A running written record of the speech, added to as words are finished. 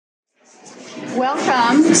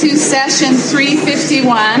Welcome to session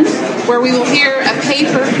 351, where we will hear a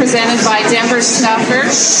paper presented by Denver Snuffer.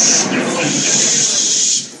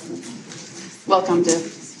 Welcome to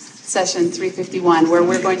session 351, where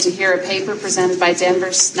we're going to hear a paper presented by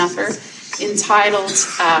Denver Snuffer entitled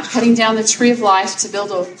Cutting Down the Tree of Life to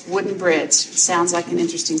Build a Wooden Bridge. It sounds like an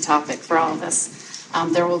interesting topic for all of us.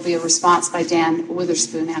 There will be a response by Dan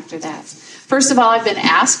Witherspoon after that. First of all, I've been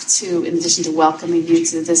asked to, in addition to welcoming you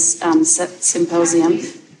to this symposium.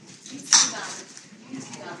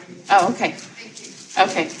 Oh, okay.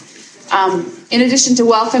 Okay. In addition to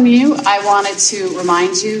welcoming you, I wanted to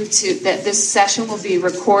remind you that this session will be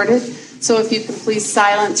recorded. So if you could please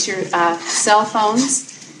silence your cell phones.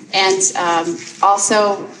 And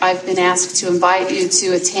also, I've been asked to invite you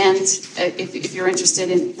to attend if you're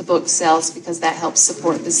interested in the book sales, because that helps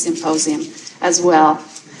support the symposium as well.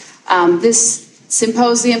 This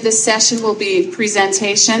session will be a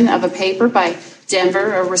presentation of a paper by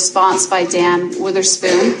Denver, a response by Dan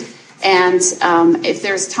Witherspoon, and if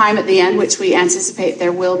there's time at the end, which we anticipate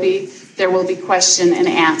there will be question and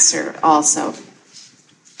answer also.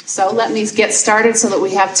 So let me get started so that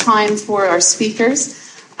we have time for our speakers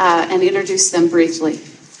and introduce them briefly.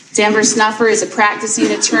 Denver Snuffer is a practicing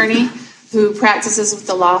attorney who practices with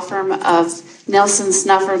the law firm of Nelson,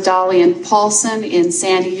 Snuffer, Dolly, and Paulson in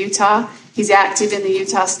Sandy, Utah. He's active in the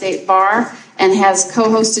Utah State Bar and has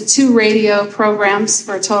co-hosted 2 radio programs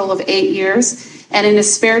for a total of 8 years. And in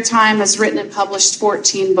his spare time has written and published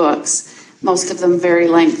 14 books, most of them very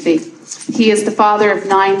lengthy. He is the father of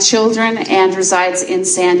 9 children and resides in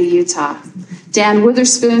Sandy, Utah. Dan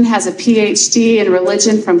Witherspoon has a PhD in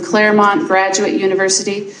religion from Claremont Graduate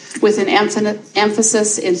University with an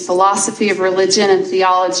emphasis in philosophy of religion and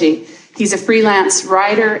theology. He's a freelance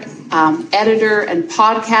writer, editor, and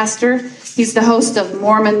podcaster. He's the host of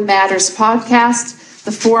Mormon Matters podcast,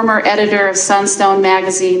 the former editor of Sunstone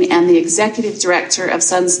Magazine, and the executive director of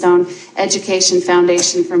Sunstone Education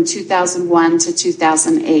Foundation from 2001 to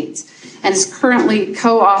 2008, and is currently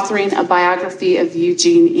co-authoring a biography of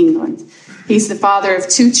Eugene, England. He's the father of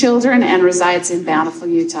 2 children and resides in Bountiful,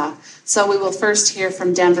 Utah. So we will first hear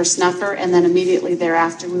from Denver Snuffer, and then immediately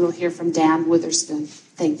thereafter we will hear from Dan Witherspoon.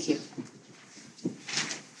 Thank you.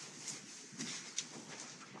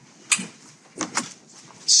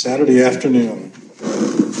 Saturday afternoon.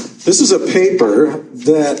 This is a paper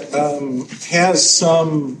that has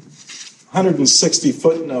some 160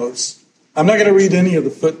 footnotes. I'm not going to read any of the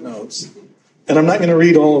footnotes, and I'm not going to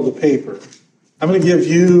read all of the paper. I'm going to give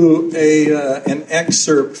you an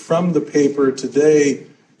excerpt from the paper today,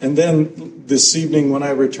 and then this evening when I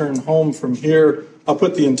return home from here, I'll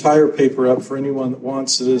put the entire paper up for anyone that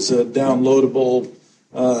wants it as a downloadable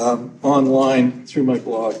online through my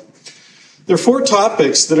blog. There are 4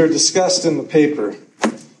 topics that are discussed in the paper.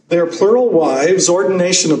 They are plural wives,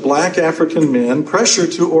 ordination of black African men, pressure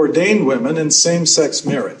to ordain women, and same-sex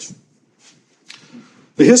marriage.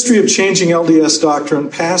 The history of changing LDS doctrine,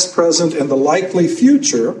 past, present, and the likely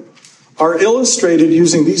future, are illustrated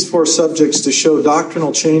using these 4 subjects to show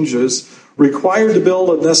doctrinal changes required to build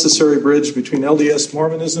a necessary bridge between LDS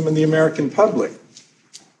Mormonism and the American public.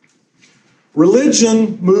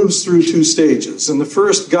 Religion moves through 2 stages. In the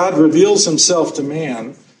first, God reveals himself to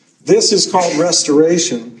man. This is called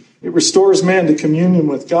restoration. It restores man to communion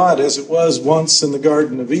with God as it was once in the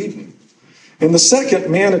Garden of Eden. In the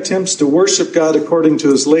second, man attempts to worship God according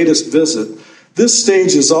to his latest visit. This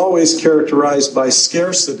stage is always characterized by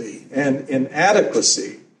scarcity and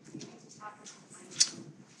inadequacy.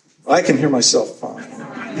 I can hear myself fine.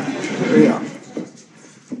 Yeah.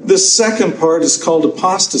 This second part is called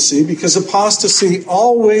apostasy because apostasy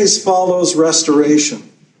always follows restoration.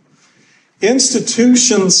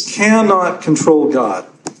 Institutions cannot control God.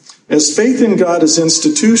 As faith in God is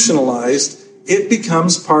institutionalized, it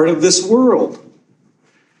becomes part of this world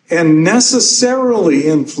and necessarily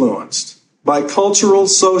influenced by cultural,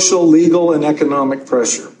 social, legal, and economic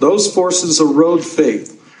pressure. Those forces erode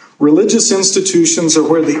faith. Religious institutions are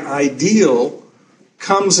where the ideal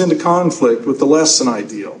comes into conflict with the less than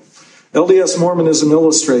ideal. LDS Mormonism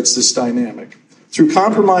illustrates this dynamic. Through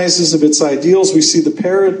compromises of its ideals, we see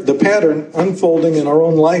the pattern unfolding in our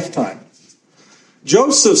own lifetime.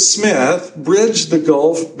 Joseph Smith bridged the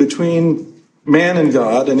gulf between man and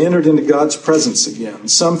God and entered into God's presence again.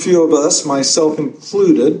 Some few of us, myself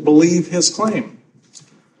included, believe his claim.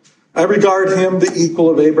 I regard him the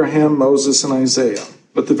equal of Abraham, Moses, and Isaiah.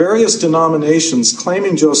 But the various denominations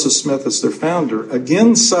claiming Joseph Smith as their founder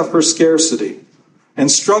again suffer scarcity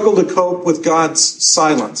and struggle to cope with God's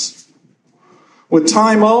silence. With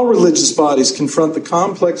time, all religious bodies confront the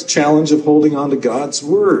complex challenge of holding on to God's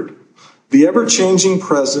word. The ever-changing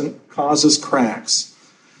present causes cracks.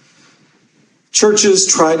 Churches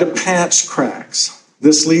try to patch cracks.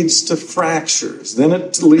 This leads to fractures. Then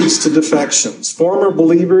it leads to defections. Former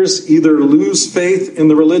believers either lose faith in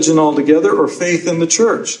the religion altogether or faith in the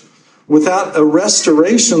church. Without a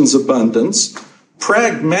restoration's abundance,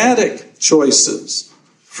 pragmatic choices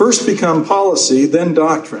first become policy, then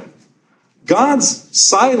doctrine. God's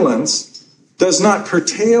silence does not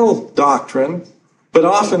curtail doctrine, but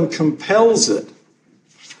often compels it.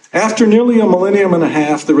 After nearly a millennium and a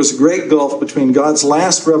half, there was a great gulf between God's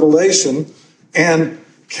last revelation and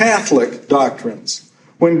Catholic doctrines.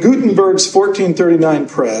 When Gutenberg's 1439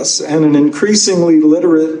 press and an increasingly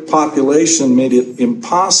literate population made it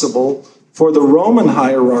impossible for the Roman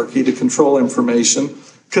hierarchy to control information,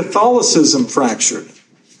 Catholicism fractured.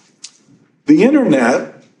 The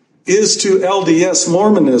internet is to LDS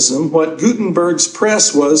Mormonism what Gutenberg's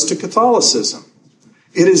press was to Catholicism.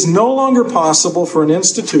 It is no longer possible for an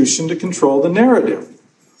institution to control the narrative.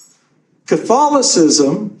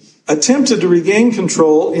 Catholicism attempted to regain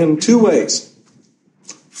control in two ways.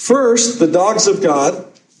 First, the Dogs of God,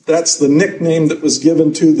 that's the nickname that was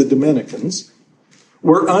given to the Dominicans,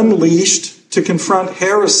 were unleashed to confront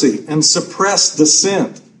heresy and suppress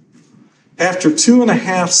dissent. After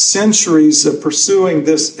 2.5 centuries of pursuing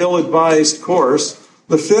this ill-advised course,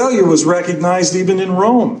 the failure was recognized even in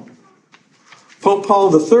Rome. Pope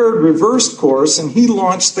Paul III reversed course and he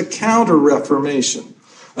launched the Counter-Reformation.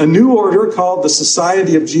 A new order called the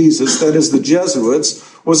Society of Jesus, that is the Jesuits,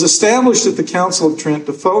 was established at the Council of Trent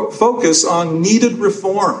to focus on needed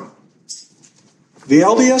reform. The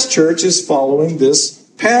LDS Church is following this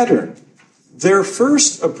pattern. Their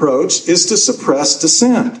first approach is to suppress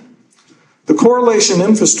dissent. The correlation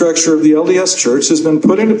infrastructure of the LDS Church has been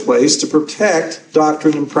put into place to protect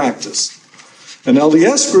doctrine and practice. An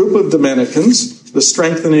LDS group of Dominicans, the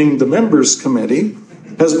Strengthening the Members Committee,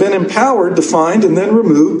 has been empowered to find and then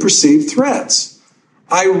remove perceived threats.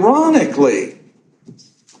 Ironically,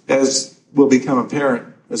 as will become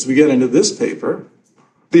apparent as we get into this paper,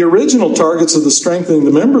 the original targets of the Strengthening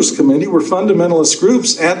the Members Committee were fundamentalist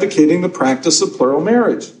groups advocating the practice of plural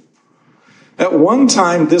marriage. At one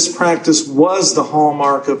time, this practice was the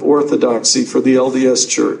hallmark of orthodoxy for the LDS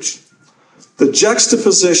Church. The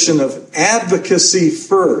juxtaposition of advocacy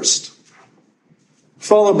first,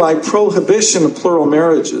 followed by prohibition of plural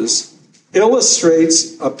marriages,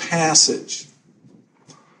 illustrates a passage.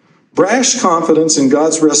 Brash confidence in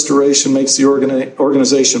God's restoration makes the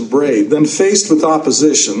organization brave. Then faced with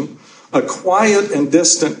opposition, a quiet and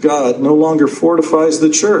distant God no longer fortifies the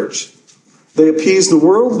church. They appease the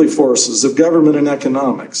worldly forces of government and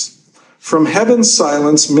economics. From heaven's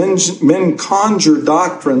silence, men conjure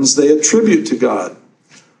doctrines they attribute to God.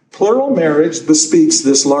 Plural marriage bespeaks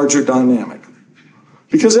this larger dynamic.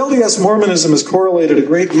 Because LDS Mormonism has correlated a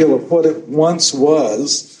great deal of what it once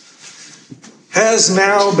was, has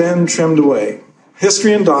now been trimmed away.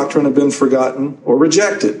 History and doctrine have been forgotten or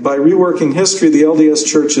rejected. By reworking history, the LDS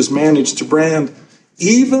Church has managed to brand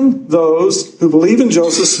even those who believe in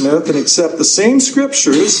Joseph Smith and accept the same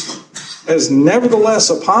scriptures as nevertheless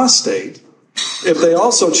apostate if they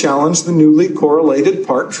also challenge the newly correlated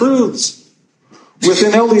part truths.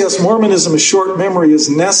 Within LDS Mormonism, a short memory is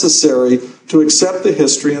necessary to accept the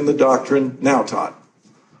history and the doctrine now taught.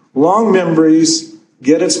 Long memories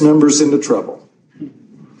get its members into trouble.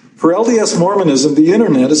 For LDS Mormonism, the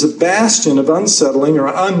internet is a bastion of unsettling or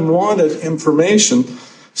unwanted information.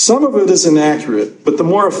 Some of it is inaccurate, but the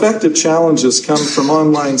more effective challenges come from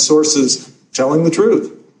online sources telling the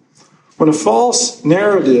truth. When a false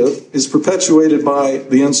narrative is perpetuated by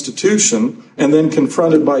the institution and then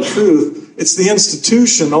confronted by truth, it's the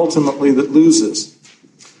institution ultimately that loses.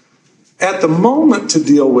 At the moment to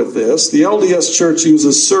deal with this, the LDS Church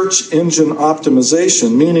uses search engine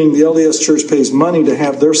optimization, meaning the LDS Church pays money to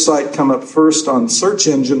have their site come up first on search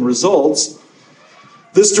engine results.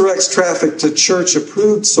 This directs traffic to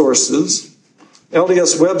church-approved sources.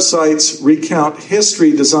 LDS websites recount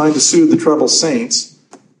history designed to soothe the troubled saints,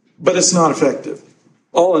 but it's not effective.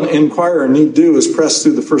 All an inquirer need do is press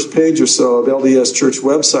through the first page or so of LDS Church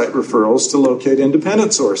website referrals to locate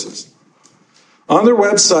independent sources. On their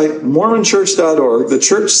website, mormonchurch.org, the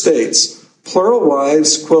church states, plural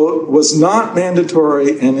wives, quote, was not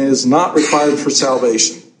mandatory and is not required for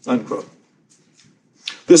salvation, unquote.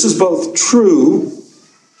 This is both true,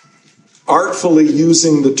 artfully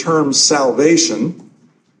using the term salvation,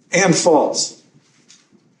 and false.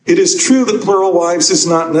 It is true that plural wives is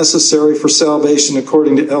not necessary for salvation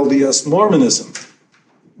according to LDS Mormonism.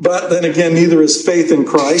 But then again, neither is faith in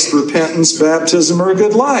Christ, repentance, baptism, or a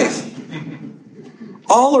good life.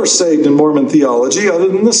 All are saved in Mormon theology other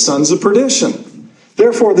than the sons of perdition.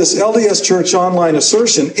 Therefore, this LDS Church online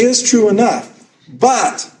assertion is true enough.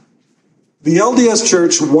 But the LDS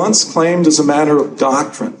Church once claimed as a matter of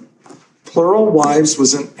doctrine, plural wives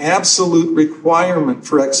was an absolute requirement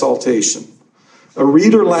for exaltation. A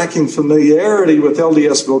reader lacking familiarity with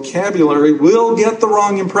LDS vocabulary will get the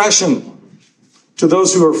wrong impression. To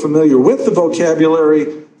those who are familiar with the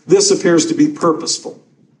vocabulary, this appears to be purposeful.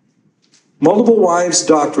 Multiple wives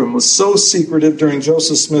doctrine was so secretive during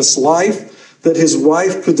Joseph Smith's life that his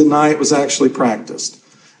wife could deny it was actually practiced.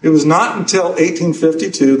 It was not until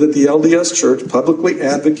 1852 that the LDS Church publicly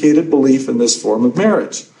advocated belief in this form of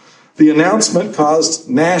marriage. The announcement caused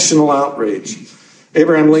national outrage.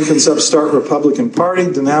 Abraham Lincoln's upstart Republican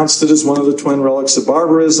Party denounced it as one of the twin relics of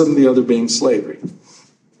barbarism, the other being slavery.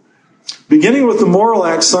 Beginning with the Moral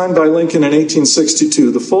Act signed by Lincoln in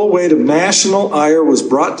 1862, the full weight of national ire was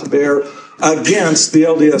brought to bear against the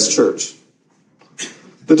LDS Church.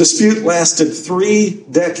 The dispute lasted 3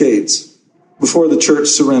 decades before the church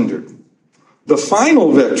surrendered. The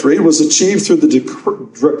final victory was achieved through the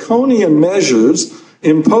draconian measures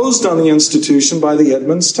imposed on the institution by the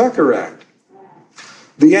Edmunds-Tucker Act.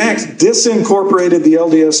 The act disincorporated the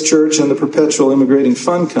LDS Church and the Perpetual Immigrating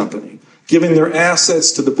Fund Company, giving their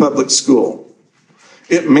assets to the public school.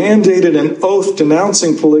 It mandated an oath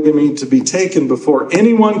denouncing polygamy to be taken before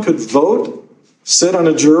anyone could vote, sit on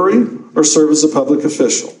a jury, or serve as a public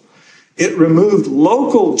official. It removed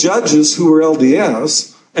local judges who were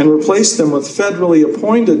LDS and replaced them with federally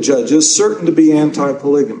appointed judges certain to be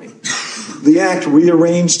anti-polygamy. The act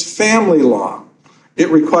rearranged family law. It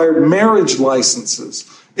required marriage licenses.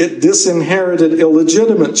 It disinherited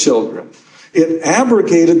illegitimate children. It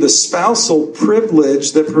abrogated the spousal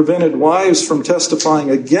privilege that prevented wives from testifying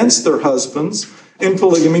against their husbands in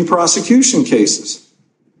polygamy prosecution cases.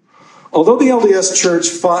 Although the LDS Church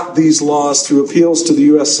fought these laws through appeals to the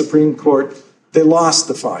U.S. Supreme Court, they lost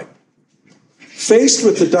the fight. Faced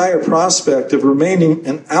with the dire prospect of remaining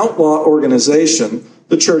an outlaw organization,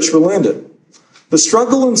 the church relented. The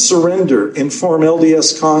struggle and surrender inform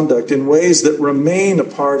LDS conduct in ways that remain a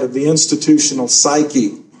part of the institutional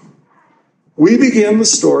psyche. We begin the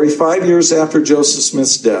story 5 years after Joseph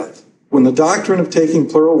Smith's death, when the doctrine of taking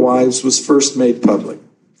plural wives was first made public.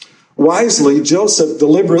 Wisely, Joseph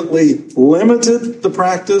deliberately limited the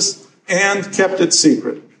practice and kept it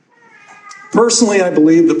secret. Personally, I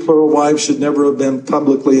believe that plural wives should never have been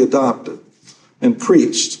publicly adopted and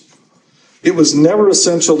preached. It was never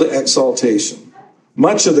essential to exaltation.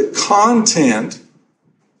 Much of the content,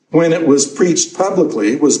 when it was preached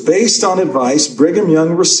publicly, was based on advice Brigham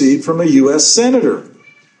Young received from a U.S. senator.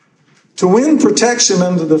 To win protection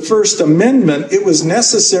under the First Amendment, it was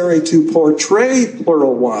necessary to portray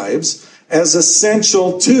plural wives as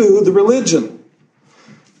essential to the religion.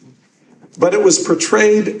 But it was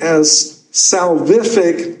portrayed as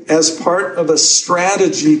salvific as part of a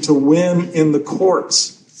strategy to win in the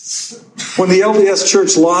courts. When the LDS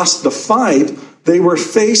Church lost the fight, they were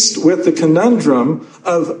faced with the conundrum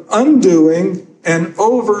of undoing an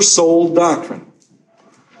oversold doctrine.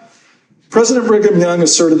 President Brigham Young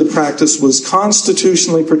asserted the practice was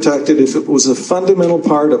constitutionally protected if it was a fundamental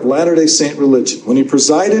part of Latter-day Saint religion. When he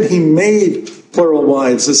presided, he made plural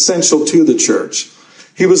wives essential to the church.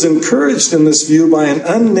 He was encouraged in this view by an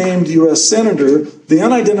unnamed U.S. senator. The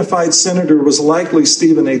unidentified senator was likely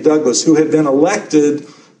Stephen A. Douglas, who had been elected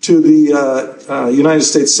to the United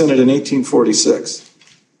States Senate in 1846.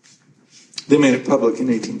 They made it public in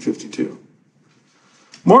 1852.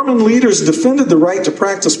 Mormon leaders defended the right to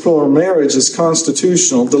practice plural marriage as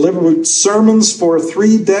constitutional, delivered sermons for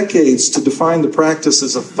 3 decades to define the practice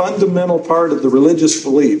as a fundamental part of the religious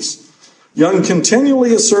beliefs. Young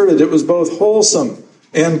continually asserted it was both wholesome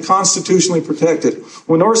and constitutionally protected.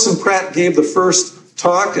 When Orson Pratt gave the first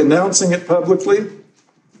talk announcing it publicly,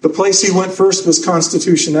 the place he went first was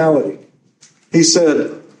constitutionality. He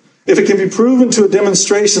said, if it can be proven to a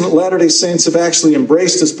demonstration that Latter-day Saints have actually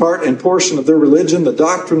embraced as part and portion of their religion the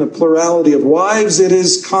doctrine of plurality of wives, it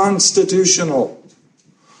is constitutional.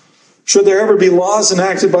 Should there ever be laws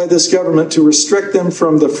enacted by this government to restrict them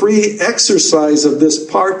from the free exercise of this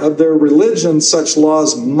part of their religion, such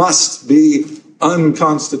laws must be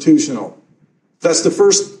unconstitutional. That's the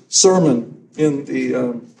first sermon in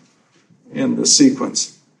the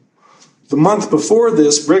sequence. The month before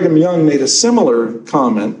this, Brigham Young made a similar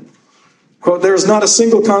comment. Quote, there is not a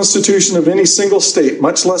single constitution of any single state,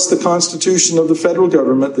 much less the constitution of the federal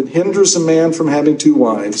government, that hinders a man from having 2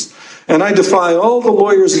 wives. And I defy all the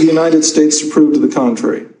lawyers of the United States to prove to the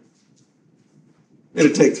contrary.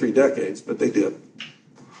 It'd take 3 decades, but they did.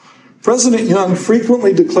 President Young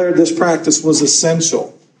frequently declared this practice was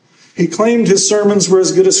essential. He claimed his sermons were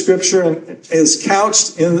as good as Scripture and as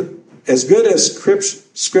couched in as good as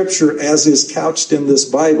Scripture as is couched in this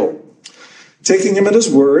Bible. Taking him at his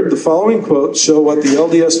word, the following quotes show what the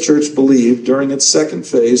LDS Church believed during its second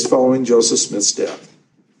phase following Joseph Smith's death.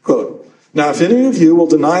 Quote, "Now, if any of you will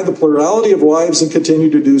deny the plurality of wives and continue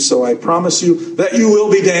to do so, I promise you that you will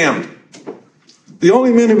be damned. The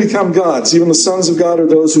only men who become gods, even the sons of God, are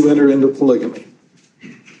those who enter into polygamy."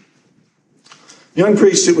 Young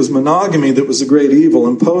preached it was monogamy that was a great evil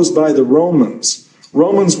imposed by the Romans.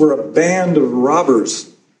 Romans were a band of robbers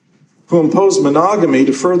who imposed monogamy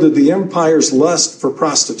to further the empire's lust for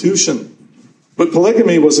prostitution. But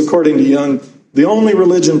polygamy was, according to Young, the only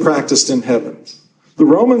religion practiced in heaven. The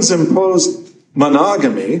Romans imposed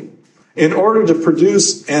monogamy in order to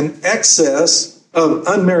produce an excess of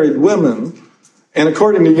unmarried women, and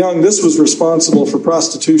according to Young, this was responsible for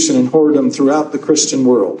prostitution and whoredom throughout the Christian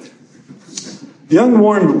world. Young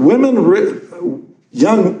warned women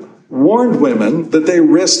that they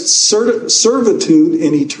risked servitude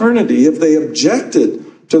in eternity if they objected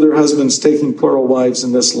to their husbands taking plural wives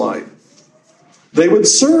in this life. They would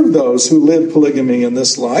serve those who lived polygamy in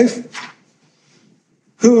this life,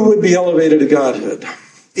 who would be elevated to godhood.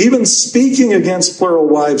 Even speaking against plural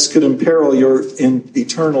wives could imperil your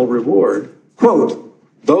eternal reward. Quote,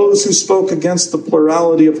 "Those who spoke against the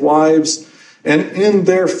plurality of wives and in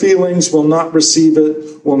their feelings will not receive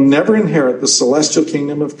it, will never inherit the celestial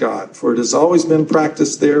kingdom of God, for it has always been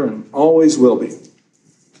practiced there and always will be."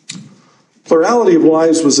 Plurality of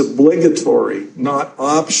wives was obligatory, not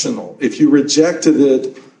optional. If you rejected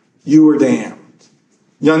it, you were damned.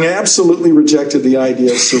 Young absolutely rejected the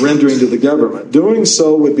idea of surrendering to the government. Doing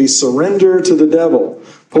so would be surrender to the devil.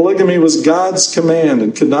 Polygamy was God's command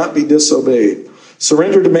and could not be disobeyed.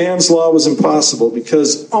 Surrender to man's law was impossible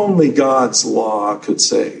because only God's law could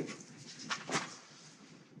save.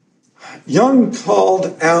 Young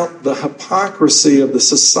called out the hypocrisy of the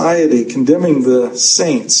society, condemning the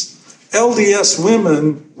saints. LDS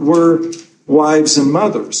women were wives and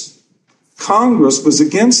mothers. Congress was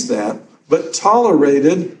against that, but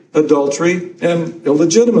tolerated adultery and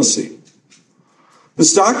illegitimacy.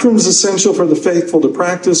 This doctrine was essential for the faithful to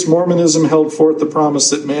practice. Mormonism held forth the promise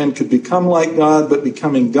that man could become like God, but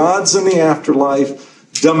becoming gods in the afterlife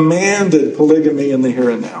demanded polygamy in the here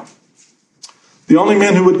and now. The only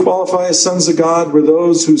men who would qualify as sons of God were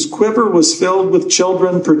those whose quiver was filled with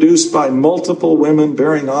children produced by multiple women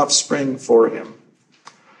bearing offspring for him.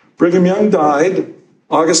 Brigham Young died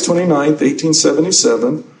August 29th,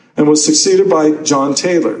 1877, and was succeeded by John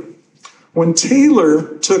Taylor. When Taylor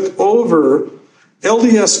took over,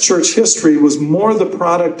 LDS church history was more the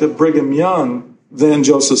product of Brigham Young than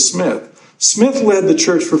Joseph Smith. Smith led the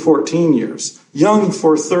church for 14 years, Young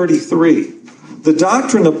for 33. The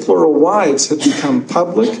doctrine of plural wives had become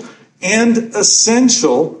public and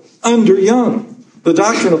essential under Young. The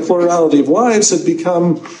doctrine of plurality of wives had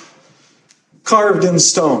become carved in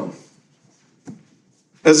stone.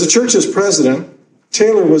 As the church's president,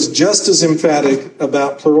 Taylor was just as emphatic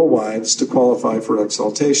about plural wives to qualify for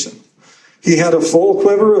exaltation. He had a full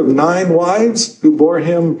quiver of 9 wives who bore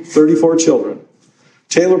him 34 children.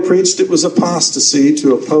 Taylor preached it was apostasy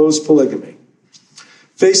to oppose polygamy.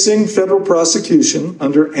 Facing federal prosecution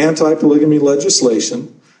under anti-polygamy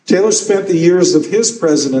legislation, Taylor spent the years of his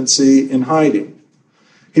presidency in hiding.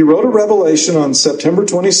 He wrote a revelation on September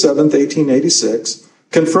 27, 1886,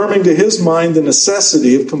 confirming to his mind the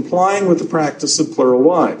necessity of complying with the practice of plural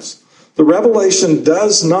wives. The revelation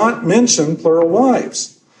does not mention plural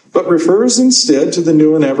wives, but refers instead to the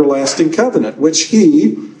new and everlasting covenant, which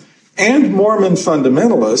he and Mormon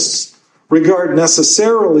fundamentalists regard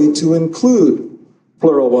necessarily to include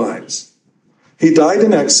plural wives. He died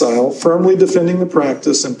in exile, firmly defending the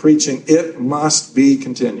practice and preaching it must be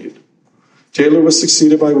continued. Taylor was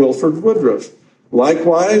succeeded by Wilford Woodruff,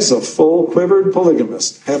 likewise a full-quivered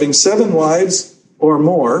polygamist, having 7 wives or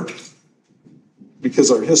more,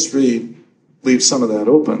 because our history leaves some of that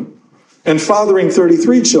open, and fathering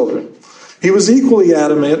 33 children. He was equally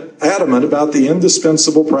adamant about the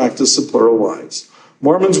indispensable practice of plural wives.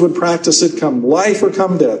 Mormons would practice it come life or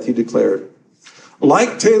come death, he declared.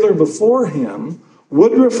 Like Taylor before him,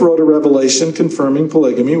 Woodruff wrote a revelation confirming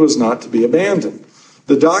polygamy was not to be abandoned.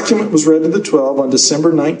 The document was read to the 12 on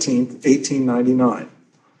December 19, 1899.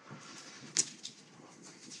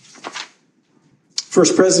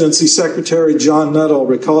 First Presidency Secretary John Nuttall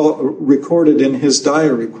recorded in his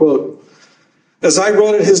diary, quote, "As I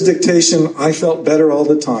wrote at his dictation, I felt better all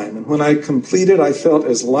the time, and when I completed, I felt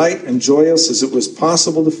as light and joyous as it was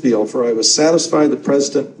possible to feel, for I was satisfied that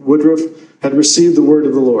President Woodruff had received the word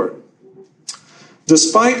of the Lord.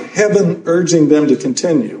 Despite heaven urging them to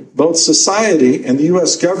continue, both society and the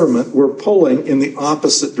U.S. government were pulling in the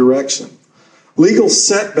opposite direction. Legal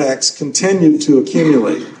setbacks continued to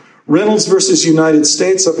accumulate. Reynolds versus United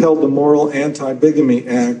States upheld the Moral Anti-Bigamy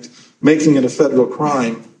Act, making it a federal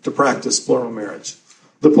crime to practice plural marriage.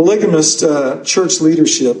 The polygamist church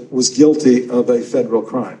leadership was guilty of a federal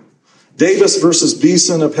crime. Davis versus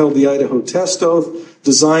Beeson upheld the Idaho test oath,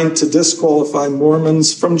 designed to disqualify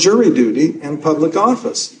Mormons from jury duty and public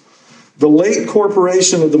office. The late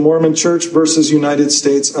Corporation of the Mormon Church versus United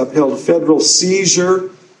States upheld federal seizure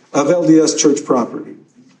of LDS church property.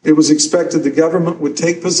 It was expected the government would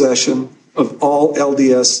take possession of all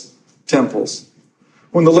LDS temples.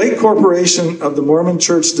 When the late Corporation of the Mormon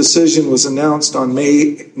Church decision was announced on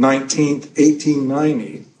May 19,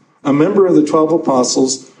 1890, a member of the 12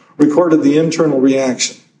 Apostles recorded the internal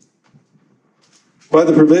reaction. By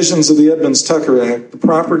the provisions of the Edmunds-Tucker Act, the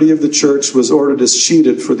property of the church was ordered as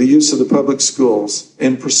sheeted for the use of the public schools.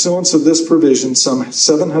 In pursuance of this provision, some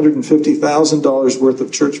 $750,000 worth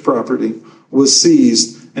of church property was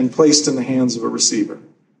seized and placed in the hands of a receiver.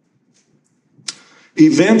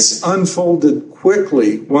 Events unfolded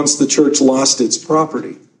quickly once the church lost its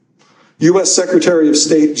property. U.S. Secretary of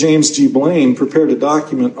State James G. Blaine prepared a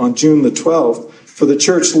document on June the 12th for the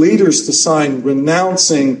church leaders to sign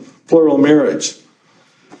renouncing plural marriage.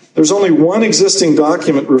 There's only one existing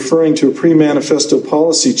document referring to a pre-manifesto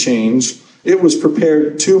policy change. It was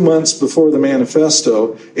prepared 2 months before the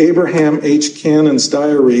manifesto. Abraham H. Cannon's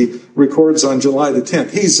diary records on July the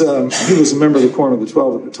 10th. He was a member of the Quorum of the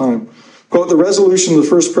 12 at the time. Quote, the resolution of the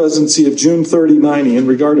First Presidency of June 30, 90 in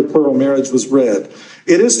regard to plural marriage was read.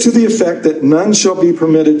 It is to the effect that none shall be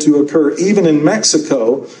permitted to occur even in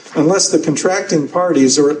Mexico unless the contracting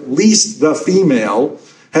parties, or at least the female,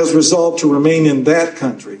 has resolved to remain in that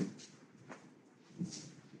country.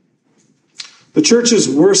 The church's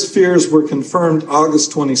worst fears were confirmed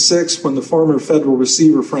August 26 when the former federal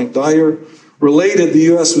receiver, Frank Dyer, related the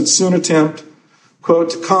U.S. would soon attempt,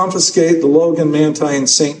 quote, to confiscate the Logan, Manti, and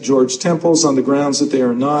St. George temples on the grounds that they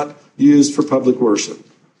are not used for public worship.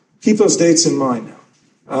 Keep those dates in mind now.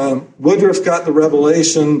 Woodruff got the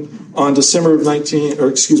revelation on December of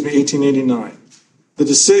 1889. The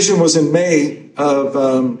decision was in May of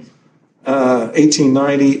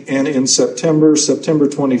 1890, and in September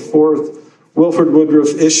 24th, Wilford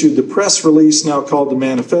Woodruff issued the press release now called the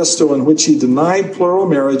Manifesto, in which he denied plural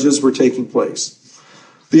marriages were taking place.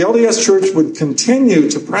 The LDS Church would continue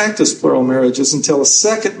to practice plural marriages until a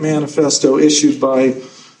second manifesto issued by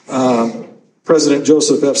President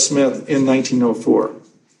Joseph F. Smith in 1904.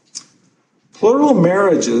 Plural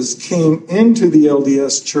marriages came into the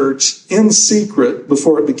LDS Church in secret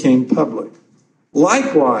before it became public.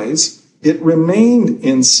 Likewise, it remained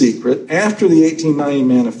in secret after the 1890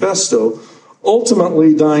 Manifesto,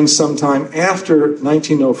 ultimately dying sometime after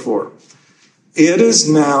 1904. It is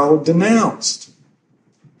now denounced,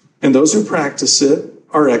 and those who practice it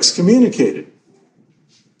are excommunicated.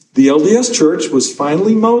 The LDS Church was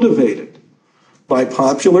finally motivated by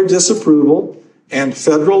popular disapproval and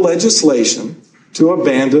federal legislation to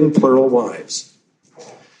abandon plural wives.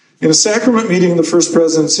 In a sacrament meeting of the First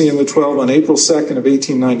Presidency in the 12 on April 2nd of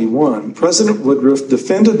 1891, President Woodruff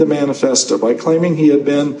defended the manifesto by claiming he had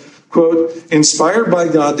been, quote, inspired by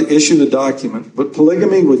God to issue the document, but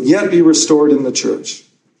polygamy would yet be restored in the church.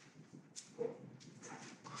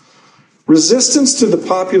 Resistance to the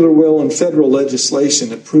popular will and federal legislation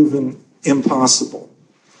had proven impossible.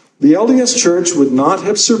 The LDS Church would not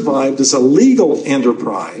have survived as a legal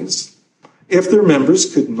enterprise if their members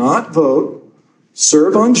could not vote,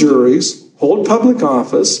 serve on juries, hold public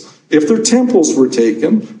office, if their temples were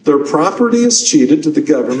taken, their property is cheated to the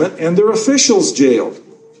government, and their officials jailed.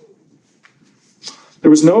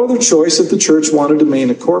 There was no other choice if the church wanted to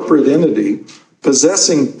remain a corporate entity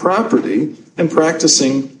possessing property and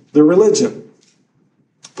practicing their religion.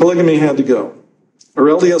 Polygamy had to go, or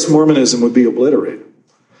LDS Mormonism would be obliterated.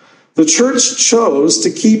 The church chose to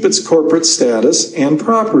keep its corporate status and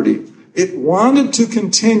property. It wanted to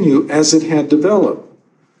continue as it had developed.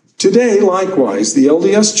 Today, likewise, the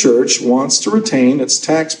LDS Church wants to retain its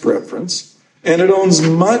tax preference, and it owns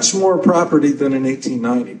much more property than in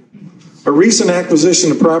 1890. A recent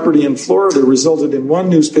acquisition of property in Florida resulted in one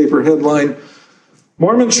newspaper headline,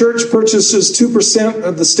 Mormon Church purchases 2%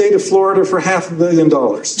 of the state of Florida for $500 million.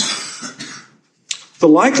 The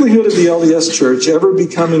likelihood of the LDS Church ever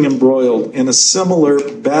becoming embroiled in a similar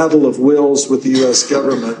battle of wills with the U.S.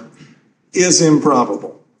 government is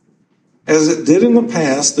improbable. As it did in the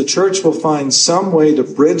past, the church will find some way to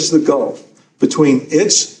bridge the gulf between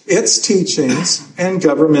its teachings and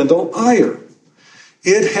governmental ire.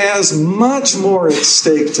 It has much more at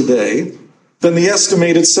stake today than the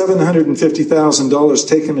estimated $750,000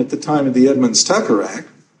 taken at the time of the Edmunds-Tucker Act.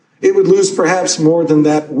 It would lose perhaps more than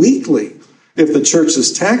that weekly if the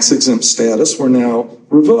church's tax-exempt status were now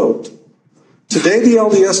revoked. Today, the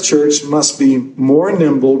LDS Church must be more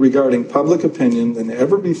nimble regarding public opinion than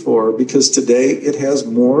ever before because today it has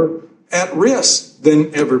more at risk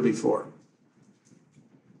than ever before.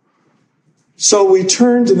 So we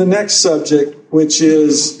turn to the next subject, which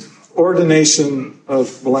is ordination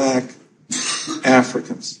of black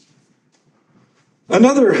Africans.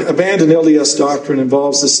 Another abandoned LDS doctrine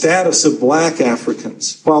involves the status of black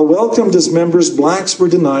Africans. While welcomed as members, blacks were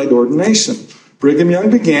denied ordination. Brigham Young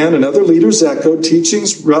began, and other leaders echoed,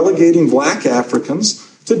 teachings relegating black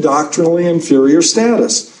Africans to doctrinally inferior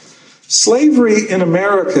status. Slavery in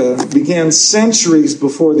America began centuries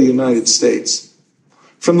before the United States.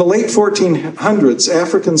 From the late 1400s,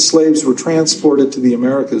 African slaves were transported to the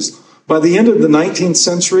Americas. By the end of the 19th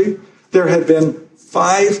century, there had been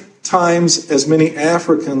 5 times as many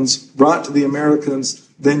Africans brought to the Americas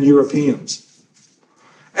than Europeans.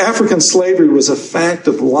 African slavery was a fact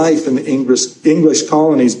of life in the English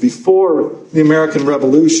colonies before the American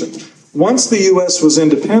Revolution. Once the U.S. was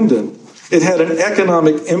independent, it had an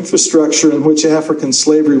economic infrastructure in which African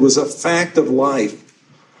slavery was a fact of life.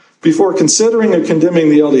 Before considering or condemning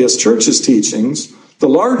the LDS Church's teachings, the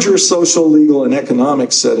larger social, legal, and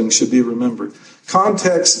economic setting should be remembered.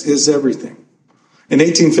 Context is everything. In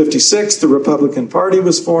 1856, the Republican Party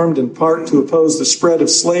was formed in part to oppose the spread of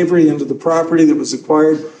slavery into the property that was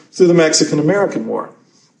acquired through the Mexican-American War.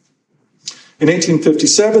 In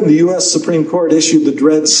 1857, the U.S. Supreme Court issued the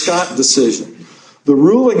Dred Scott decision. The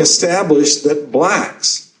ruling established that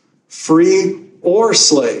blacks, free or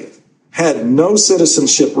slave, had no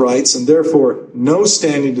citizenship rights and therefore no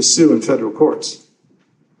standing to sue in federal courts.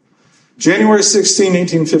 January 16,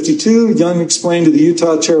 1852, Young explained to the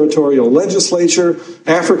Utah Territorial Legislature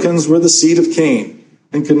Africans were the seed of Cain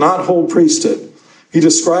and could not hold priesthood. He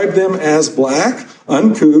described them as black,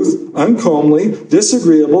 uncouth, uncomely,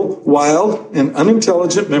 disagreeable, wild, and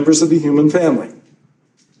unintelligent members of the human family.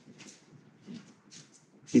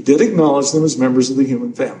 He did acknowledge them as members of the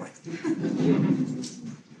human family.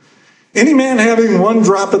 Any man having one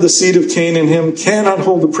drop of the seed of Cain in him cannot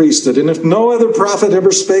hold the priesthood. And if no other prophet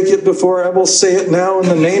ever spake it before, I will say it now in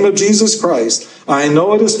the name of Jesus Christ. I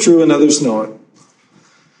know it is true and others know it.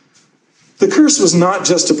 The curse was not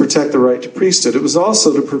just to protect the right to priesthood. It was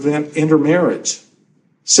also to prevent intermarriage.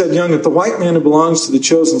 Said Young, if the white man who belongs to the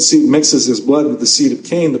chosen seed mixes his blood with the seed of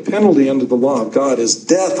Cain, the penalty under the law of God is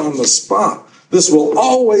death on the spot. This will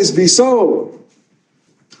always be so.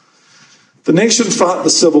 The nation fought the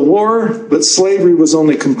Civil War, but slavery was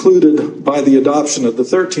only concluded by the adoption of the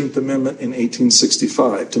 13th Amendment in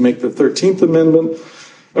 1865. To make the 13th Amendment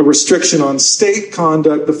a restriction on state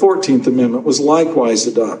conduct, the 14th Amendment was likewise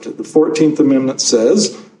adopted. The 14th Amendment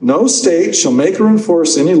says, no state shall make or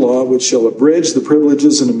enforce any law which shall abridge the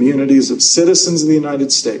privileges and immunities of citizens of the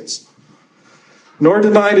United States, nor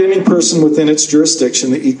deny to any person within its jurisdiction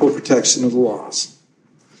the equal protection of the laws.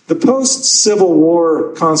 The post-Civil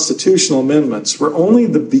War constitutional amendments were only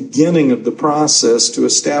the beginning of the process to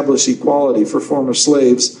establish equality for former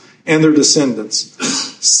slaves and their descendants.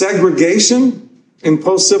 Segregation in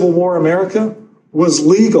post-Civil War America was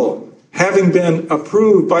legal, having been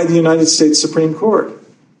approved by the United States Supreme Court.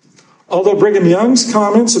 Although Brigham Young's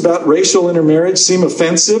comments about racial intermarriage seem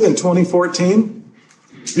offensive in 2014,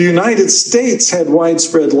 the United States had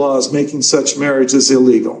widespread laws making such marriages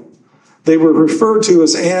illegal. They were referred to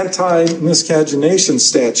as anti-miscegenation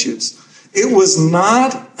statutes. It was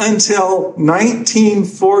not until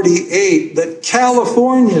 1948 that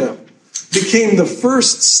California became the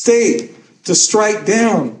first state to strike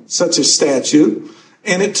down such a statute,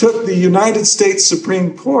 and it took the United States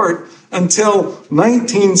Supreme Court until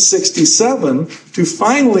 1967 to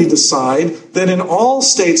finally decide that in all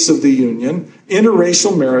states of the Union,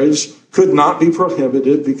 interracial marriage could not be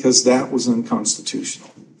prohibited because that was unconstitutional.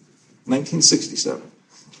 1967.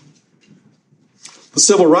 The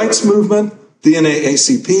Civil Rights Movement, the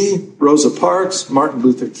NAACP, Rosa Parks, Martin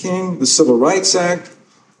Luther King, the Civil Rights Act,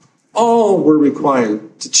 all were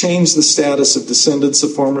required to change the status of descendants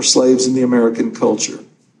of former slaves in the American culture.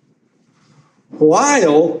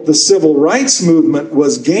 While the Civil Rights Movement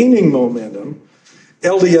was gaining momentum,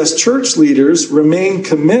 LDS church leaders remained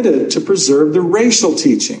committed to preserve the racial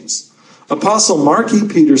teachings. Apostle Mark E.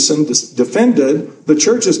 Peterson defended the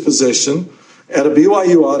church's position at a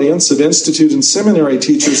BYU audience of institute and seminary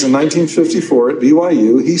teachers in 1954 at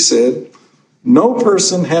BYU. He said, no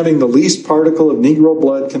person having the least particle of Negro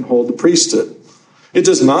blood can hold the priesthood. It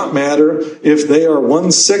does not matter if they are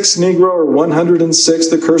 1/6 Negro or 106,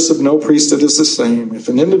 the curse of no priesthood is the same. If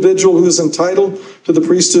an individual who is entitled to the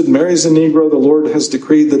priesthood marries a Negro, the Lord has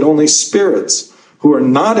decreed that only spirits who are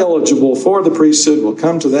not eligible for the priesthood will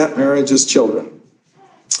come to that marriage as children.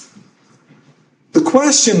 The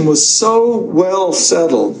question was so well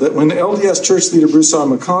settled that when LDS Church leader Bruce R.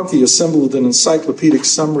 McConkie assembled an encyclopedic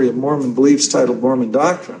summary of Mormon beliefs titled Mormon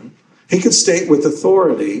Doctrine, he could state with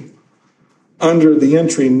authority under the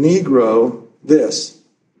entry Negro this: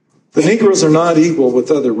 the Negroes are not equal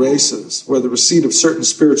with other races where the receipt of certain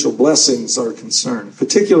spiritual blessings are concerned,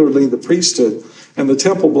 particularly the priesthood and the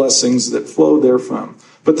temple blessings that flow therefrom.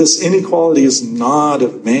 But this inequality is not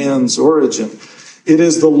of man's origin. It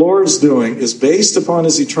is the Lord's doing, is based upon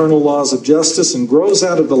his eternal laws of justice, and grows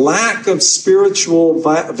out of the lack of spiritual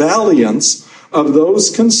valiance of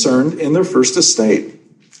those concerned in their first estate.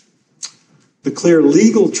 The clear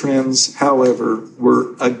legal trends, however,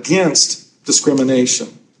 were against discrimination.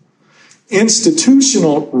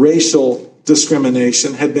 Institutional racial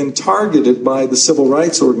discrimination had been targeted by the civil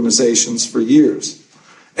rights organizations for years.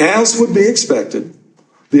 As would be expected,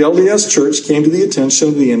 the LDS Church came to the attention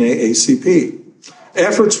of the NAACP.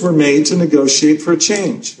 Efforts were made to negotiate for a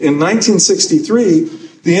change. In 1963,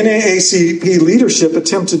 the NAACP leadership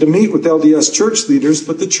attempted to meet with LDS Church leaders,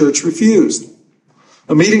 but the church refused.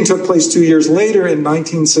 A meeting took place 2 years later in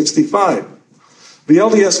 1965. The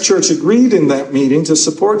LDS Church agreed in that meeting to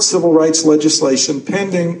support civil rights legislation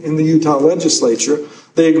pending in the Utah legislature.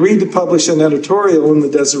 They agreed to publish an editorial in the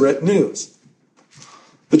Deseret News.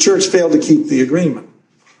 The church failed to keep the agreement.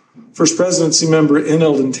 First Presidency member N.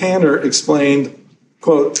 Eldon Tanner explained,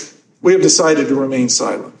 quote, "We have decided to remain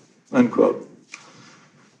silent," unquote.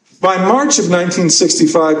 By March of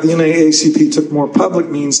 1965, the NAACP took more public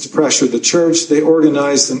means to pressure the church. They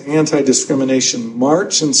organized an anti-discrimination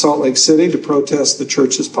march in Salt Lake City to protest the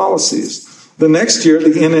church's policies. The next year,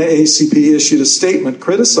 the NAACP issued a statement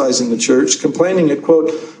criticizing the church, complaining it,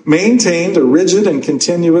 quote, "maintained a rigid and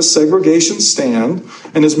continuous segregation stand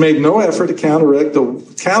and has made no effort to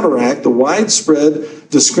counteract the widespread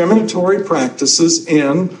discriminatory practices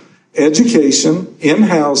in education, in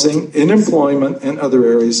housing, in employment, and other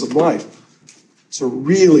areas of life." It's a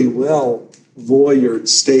really well-lawyered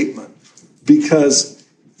statement, because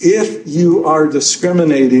if you are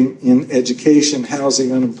discriminating in education,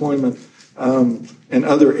 housing, unemployment, and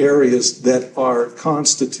other areas that are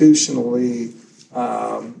constitutionally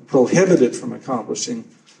prohibited from accomplishing,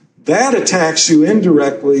 that attacks you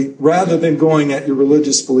indirectly rather than going at your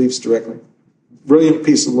religious beliefs directly. Brilliant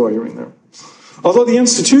piece of lawyering there. Although the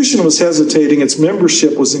institution was hesitating, its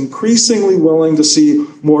membership was increasingly willing to see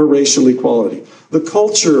more racial equality. The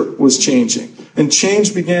culture was changing, and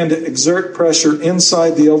change began to exert pressure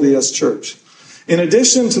inside the LDS Church. In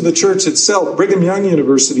addition to the church itself, Brigham Young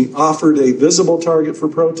University offered a visible target for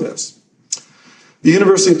protest. The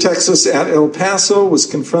University of Texas at El Paso was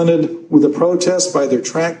confronted with a protest by their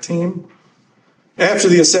track team. After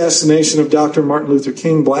the assassination of Dr. Martin Luther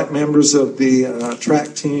King, black members of the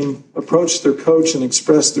track team approached their coach and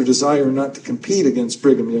expressed their desire not to compete against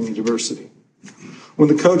Brigham Young University. When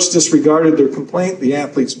the coach disregarded their complaint, the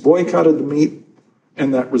athletes boycotted the meet,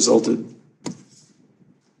 and that resulted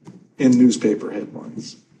in newspaper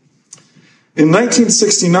headlines. In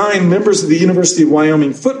 1969, members of the University of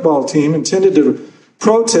Wyoming football team intended to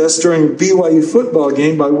protest during a BYU football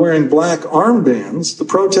game by wearing black armbands. The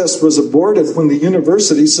protest was aborted when the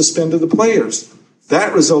university suspended the players.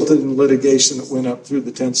 That resulted in litigation that went up through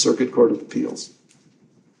the 10th Circuit Court of Appeals.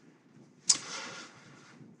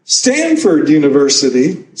 Stanford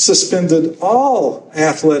University suspended all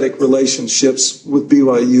athletic relationships with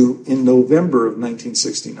BYU in November of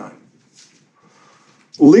 1969.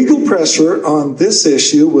 Legal pressure on this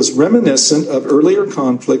issue was reminiscent of earlier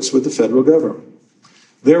conflicts with the federal government.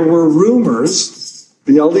 There were rumors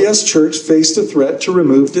the LDS Church faced a threat to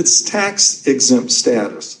remove its tax-exempt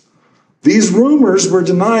status. These rumors were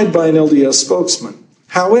denied by an LDS spokesman.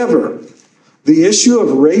 However, the issue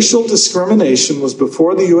of racial discrimination was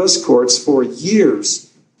before the U.S. courts for years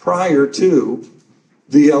prior to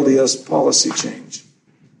the LDS policy change.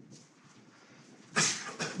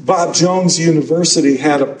 Bob Jones University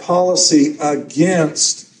had a policy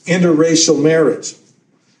against interracial marriage.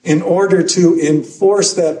 In order to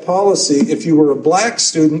enforce that policy, if you were a black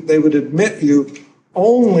student, they would admit you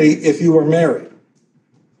only if you were married.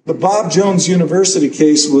 The Bob Jones University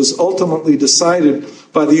case was ultimately decided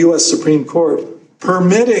by the U.S. Supreme Court,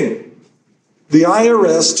 permitting the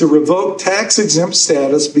IRS to revoke tax-exempt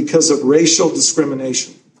status because of racial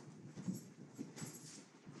discrimination.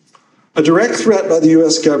 A direct threat by the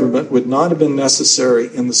U.S. government would not have been necessary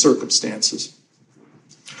in the circumstances.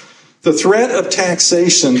 The threat of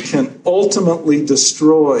taxation can ultimately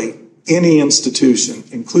destroy any institution,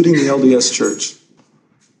 including the LDS Church.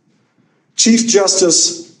 Chief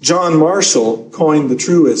Justice John Marshall coined the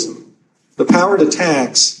truism: the power to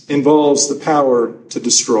tax involves the power to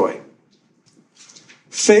destroy.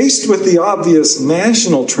 Faced with the obvious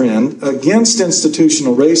national trend against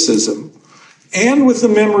institutional racism, and with the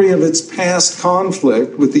memory of its past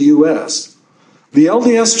conflict with the U.S., the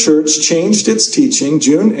LDS Church changed its teaching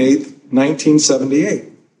June 8, 1978.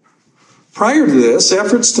 Prior to this,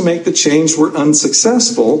 efforts to make the change were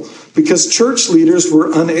unsuccessful because church leaders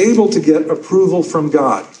were unable to get approval from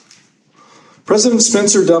God. President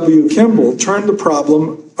Spencer W. Kimball turned the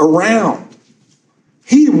problem around.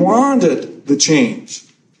 He wanted the change.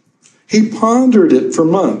 He pondered it for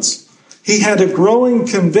months. He had a growing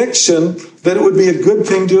conviction that it would be a good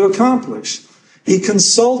thing to accomplish. He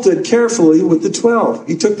consulted carefully with the 12.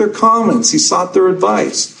 He took their comments. He sought their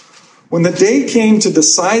advice. When the day came to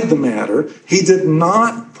decide the matter, he did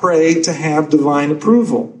not pray to have divine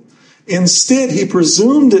approval. Instead, he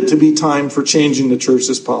presumed it to be time for changing the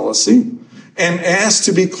church's policy and asked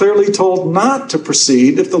to be clearly told not to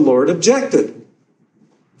proceed if the Lord objected.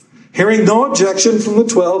 Hearing no objection from the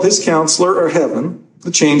 12, his counselor, or heaven,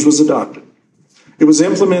 the change was adopted. It was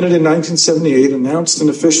implemented in 1978, announced in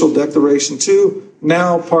official Declaration 2,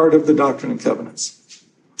 now part of the Doctrine and Covenants.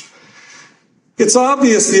 It's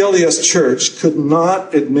obvious the LDS Church could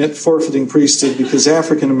not admit forfeiting priesthood because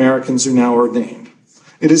African Americans are now ordained.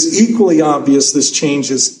 It is equally obvious this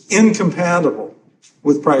change is incompatible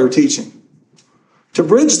with prior teaching. To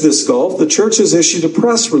bridge this gulf, the church has issued a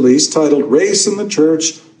press release titled "Race in the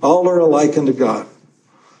Church, All Are Alike Unto God."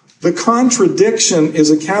 The contradiction is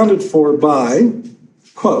accounted for by,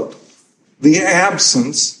 quote, the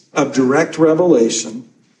absence of direct revelation,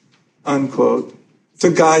 unquote, to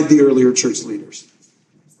guide the earlier church leaders.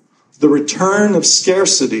 The return of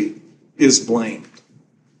scarcity is blamed.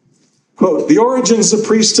 Quote, the origins of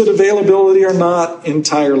priesthood availability are not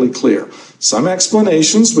entirely clear. Some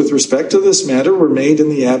explanations with respect to this matter were made in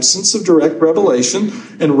the absence of direct revelation,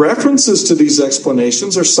 and references to these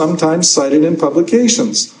explanations are sometimes cited in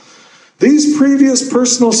publications. These previous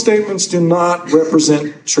personal statements do not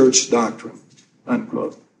represent church doctrine,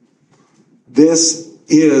 unquote. This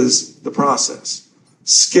is the process.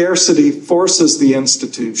 Scarcity forces the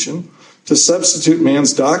institution to substitute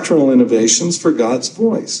man's doctrinal innovations for God's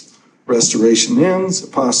voice. Restoration ends,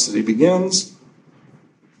 apostasy begins.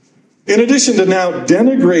 In addition to now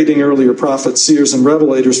denigrating earlier prophets, seers, and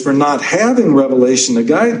revelators for not having revelation to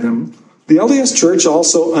guide them, the LDS Church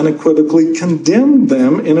also unequivocally condemned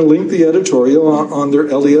them in a lengthy editorial on their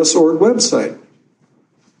LDS.org website.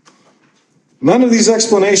 None of these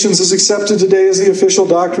explanations is accepted today as the official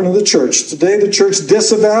doctrine of the church. Today, the church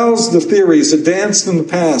disavows the theories advanced in the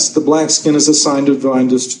past that black skin is a sign of divine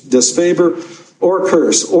disfavor or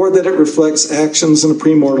curse, or that it reflects actions in a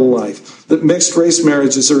premortal life, that mixed race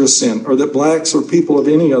marriages are a sin, or that blacks or people of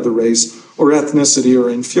any other race or ethnicity are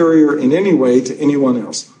inferior in any way to anyone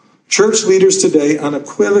else. Church leaders today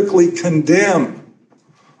unequivocally condemn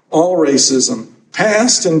all racism,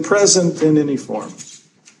 past and present in any form.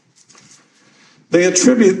 They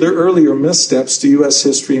attribute their earlier missteps to U.S.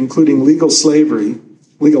 history, including legalized slavery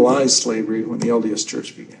when the LDS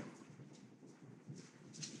Church began.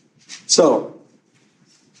 So,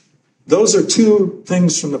 those are two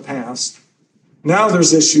things from the past. Now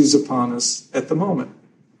there's issues upon us at the moment.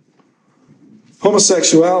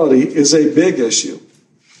 Homosexuality is a big issue.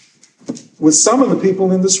 With some of the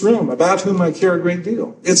people in this room, about whom I care a great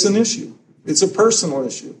deal, it's an issue. It's a personal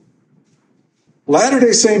issue.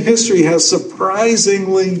 Latter-day Saint history has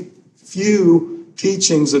surprisingly few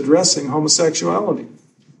teachings addressing homosexuality.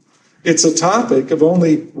 It's a topic of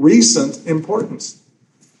only recent importance.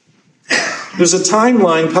 There's a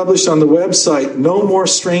timeline published on the website No More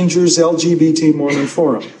Strangers LGBT Mormon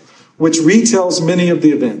Forum, which retells many of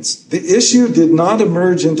the events. The issue did not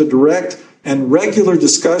emerge into direct and regular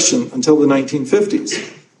discussion until the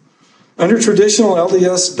 1950s. Under traditional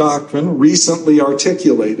LDS doctrine, recently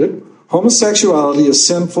articulated, homosexuality is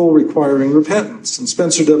sinful, requiring repentance. In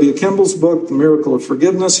Spencer W. Kimball's book, The Miracle of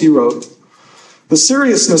Forgiveness, he wrote, the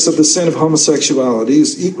seriousness of the sin of homosexuality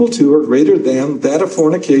is equal to or greater than that of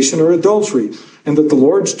fornication or adultery, and that the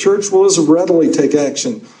Lord's church will as readily take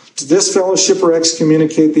action to disfellowship or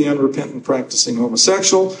excommunicate the unrepentant practicing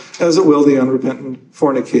homosexual as it will the unrepentant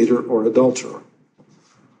fornicator or adulterer.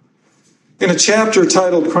 In a chapter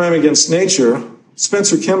titled Crime Against Nature,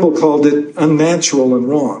 Spencer Kimball called it unnatural and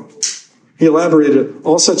wrong. He elaborated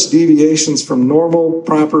all such deviations from normal,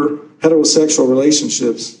 proper heterosexual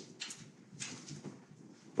relationships.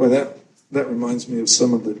 Boy, That reminds me of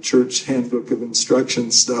some of the church handbook of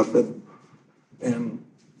instruction stuff and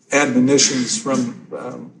admonitions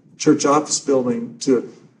from church office building to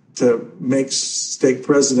make stake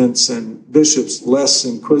presidents and bishops less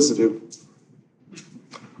inquisitive.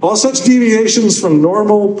 All such deviations from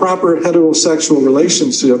normal, proper heterosexual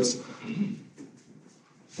relationships,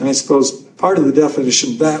 and I suppose part of the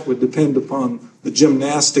definition of that would depend upon the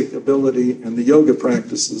gymnastic ability and the yoga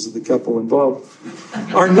practices of the couple involved,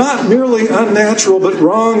 are not merely unnatural but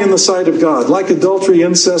wrong in the sight of God. Like adultery,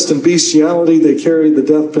 incest, and bestiality, they carry the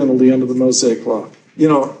death penalty under the Mosaic Law. You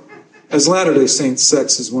know, as Latter-day Saints,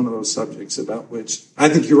 sex is one of those subjects about which I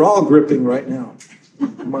think you're all gripping right now.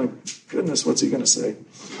 My goodness, what's he going to say?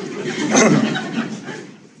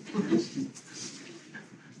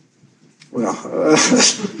 Well,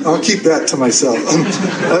 I'll keep that to myself.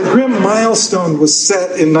 A grim milestone was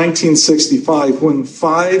set in 1965 when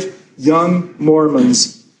 5 young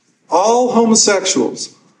Mormons, all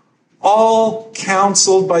homosexuals, all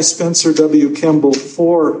counseled by Spencer W. Kimball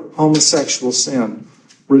for homosexual sin,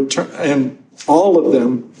 and all of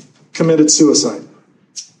them committed suicide.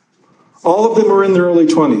 All of them were in their early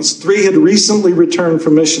 20s. 3 had recently returned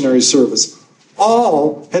from missionary service.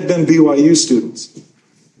 All had been BYU students.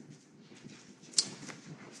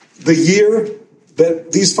 The year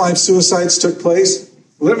that these 5 suicides took place,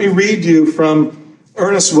 let me read you from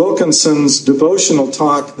Ernest Wilkinson's devotional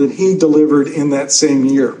talk that he delivered in that same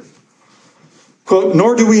year. Quote,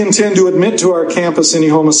 "Nor do we intend to admit to our campus any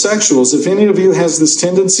homosexuals. If any of you has this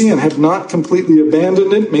tendency and have not completely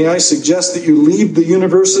abandoned it, may I suggest that you leave the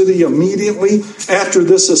university immediately after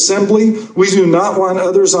this assembly. We do not want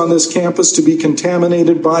others on this campus to be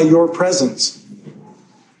contaminated by your presence."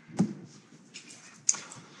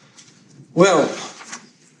 Well,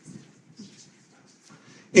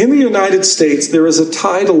 in the United States, there is a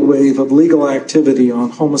tidal wave of legal activity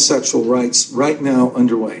on homosexual rights right now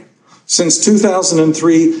underway. Since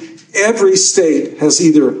 2003, every state has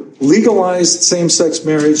either legalized same-sex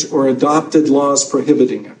marriage or adopted laws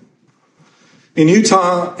prohibiting it. In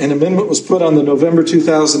Utah, an amendment was put on the November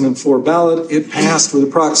 2004 ballot. It passed with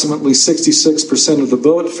approximately 66% of the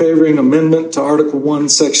vote, favoring amendment to Article 1,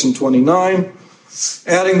 Section 29,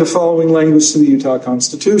 adding the following language to the Utah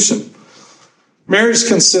Constitution. Marriage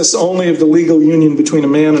consists only of the legal union between a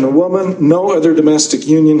man and a woman. No other domestic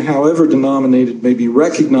union, however denominated, may be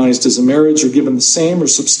recognized as a marriage or given the same or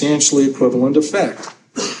substantially equivalent effect.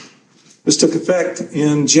 This took effect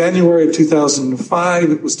in January of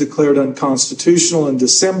 2005. It was declared unconstitutional in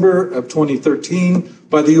December of 2013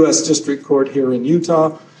 by the U.S. District Court here in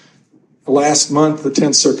Utah. Last month, the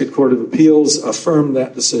 10th Circuit Court of Appeals affirmed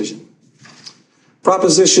that decision.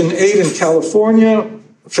 Proposition 8 in California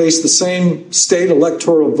faced the same state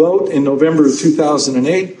electoral vote in November of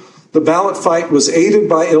 2008. The ballot fight was aided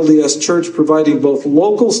by LDS Church, providing both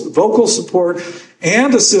vocal support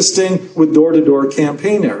and assisting with door-to-door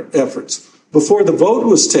campaign efforts. Before the vote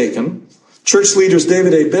was taken, church leaders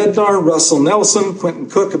David A. Bednar, Russell Nelson, Quentin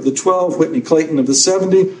Cook of the 12, Whitney Clayton of the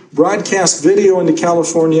 70, broadcast video into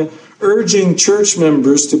California urging church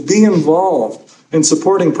members to be involved in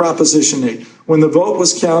supporting Proposition 8. When the vote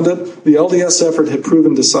was counted, the LDS effort had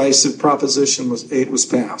proven decisive. Proposition 8 was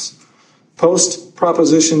passed.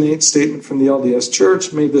 Post-Proposition 8 statement from the LDS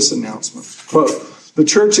Church made this announcement. Quote, "The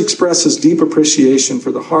Church expresses deep appreciation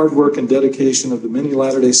for the hard work and dedication of the many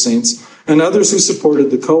Latter-day Saints and others who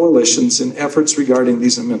supported the coalitions in efforts regarding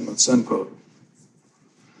these amendments." Unquote.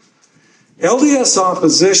 LDS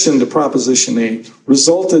opposition to Proposition 8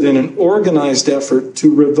 resulted in an organized effort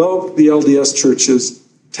to revoke the LDS Church's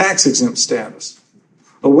tax-exempt status.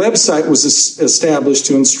 A website was established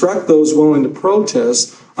to instruct those willing to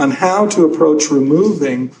protest on how to approach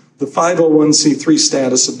removing the 501c3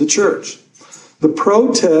 status of the church. The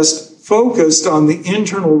protest focused on the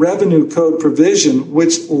Internal Revenue Code provision,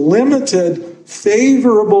 which limited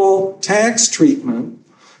favorable tax treatment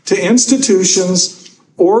to institutions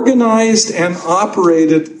organized and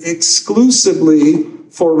operated exclusively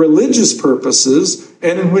for religious purposes,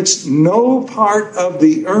 and in which no part of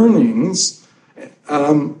the earnings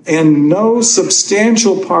and no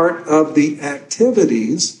substantial part of the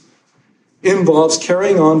activities involves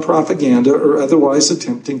carrying on propaganda or otherwise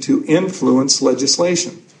attempting to influence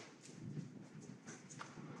legislation.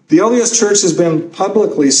 The LDS Church has been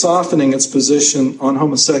publicly softening its position on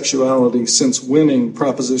homosexuality since winning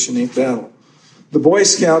Proposition 8 battle. The Boy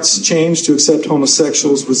Scouts' change to accept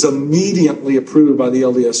homosexuals was immediately approved by the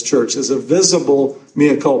LDS Church as a visible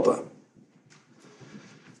mea culpa.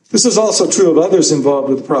 This is also true of others involved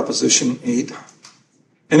with Proposition 8.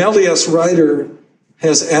 An LDS writer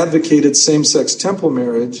has advocated same-sex temple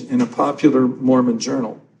marriage in a popular Mormon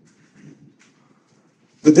journal.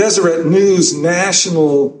 The Deseret News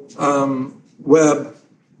National Web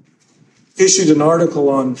issued an article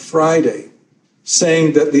on Friday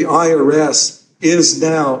saying that the IRS is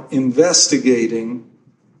now investigating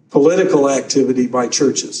political activity by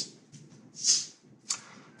churches.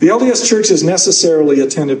 The LDS Church is necessarily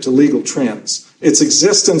attentive to legal trends. Its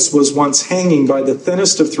existence was once hanging by the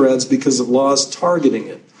thinnest of threads because of laws targeting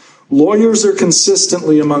it. Lawyers are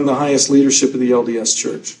consistently among the highest leadership of the LDS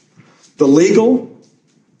Church. The legal,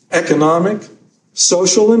 economic,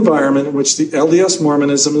 social environment in which the LDS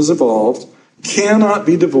Mormonism has evolved cannot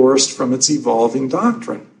be divorced from its evolving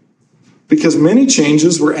doctrine, because many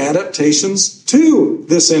changes were adaptations to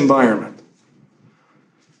this environment.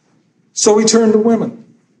 So we turn to women.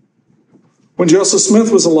 When Joseph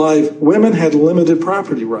Smith was alive, women had limited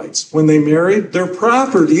property rights. When they married, their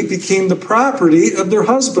property became the property of their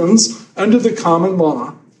husbands under the common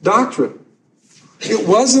law doctrine. It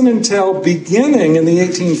wasn't until beginning in the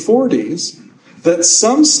 1840s that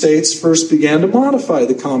some states first began to modify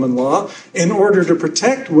the common law in order to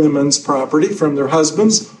protect women's property from their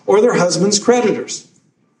husbands or their husbands' creditors.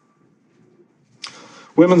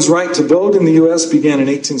 Women's right to vote in the U.S. began in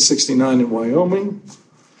 1869 in Wyoming.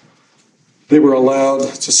 They were allowed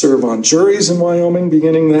to serve on juries in Wyoming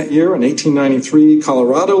beginning that year. In 1893,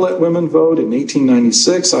 Colorado let women vote. In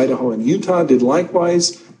 1896, Idaho and Utah did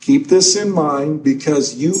likewise. Keep this in mind,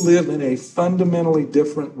 because you live in a fundamentally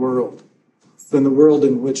different world than the world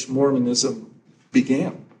in which Mormonism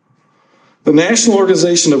began. The National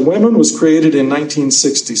Organization of Women was created in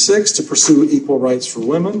 1966 to pursue equal rights for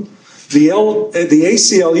women. The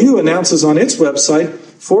ACLU announces on its website,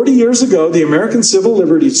 40 years ago, the American Civil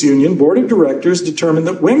Liberties Union Board of Directors determined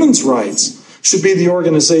that women's rights should be the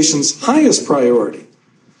organization's highest priority.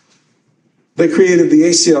 They created the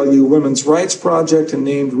ACLU Women's Rights Project and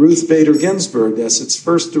named Ruth Bader Ginsburg as its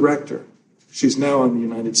first director. She's now on the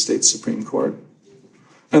United States Supreme Court.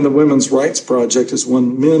 And the Women's Rights Project has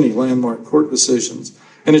won many landmark court decisions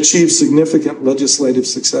and achieved significant legislative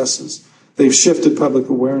successes. They've shifted public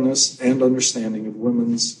awareness and understanding of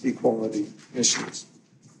women's equality issues.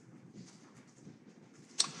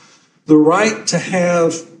 The right to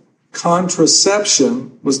have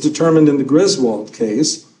contraception was determined in the Griswold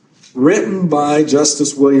case, written by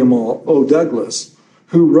Justice William O. Douglas,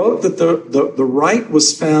 who wrote that the right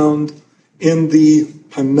was found in the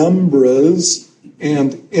penumbras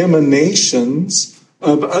and emanations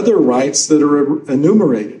of other rights that are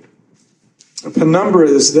enumerated. A penumbra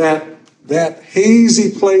is that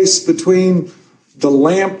hazy place between the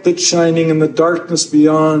lamp that's shining and the darkness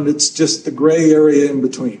beyond. It's just the gray area in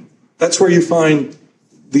between. That's where you find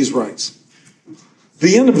these rights.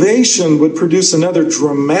 The innovation would produce another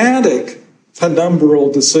dramatic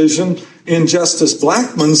penumbral decision in Justice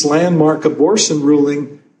Blackmun's landmark abortion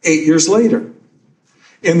ruling 8 years later.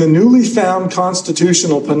 In the newly found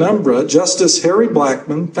constitutional penumbra, Justice Harry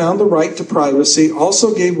Blackmun found the right to privacy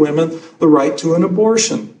also gave women the right to an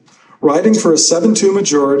abortion. Writing for a 7-2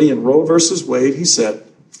 majority in Roe v. Wade, he said,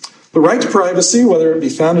 "The right to privacy, whether it be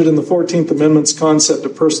founded in the 14th Amendment's concept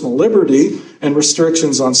of personal liberty and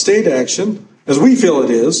restrictions on state action, as we feel it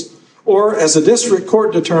is, or as a district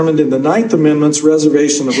court determined in the 9th Amendment's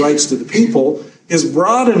reservation of rights to the people, is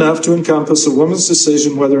broad enough to encompass a woman's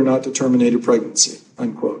decision whether or not to terminate a pregnancy,"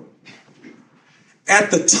 unquote. At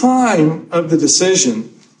the time of the decision,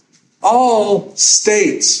 all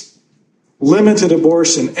states limited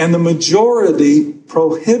abortion, and the majority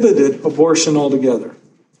prohibited abortion altogether.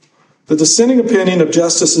 The dissenting opinion of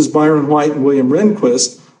Justices Byron White and William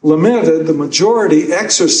Rehnquist lamented the majority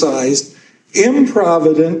exercised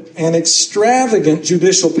improvident and extravagant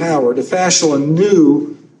judicial power to fashion a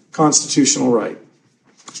new constitutional right.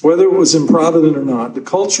 Whether it was improvident or not, the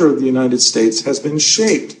culture of the United States has been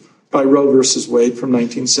shaped by Roe v. Wade from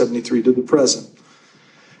 1973 to the present.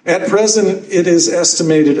 At present, it is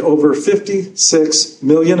estimated over 56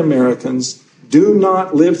 million Americans do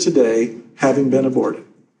not live today having been aborted.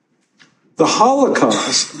 The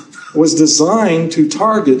Holocaust was designed to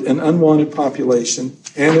target an unwanted population,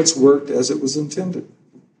 and it's worked as it was intended.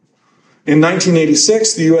 In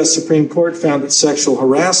 1986, the U.S. Supreme Court found that sexual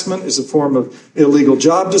harassment is a form of illegal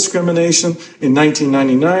job discrimination. In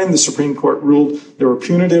 1999, the Supreme Court ruled there were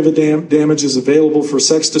punitive damages available for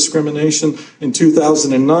sex discrimination. In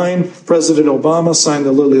 2009, President Obama signed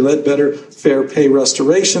the Lilly Ledbetter Fair Pay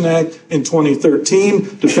Restoration Act. In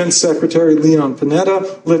 2013, Defense Secretary Leon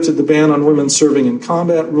Panetta lifted the ban on women serving in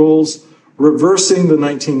combat roles, reversing the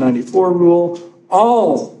 1994 rule.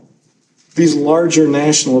 All these larger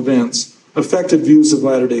national events affected views of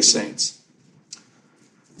Latter-day Saints.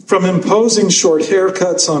 From imposing short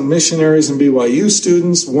haircuts on missionaries and BYU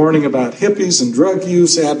students, warning about hippies and drug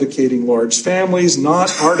use, advocating large families,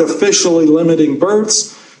 not artificially limiting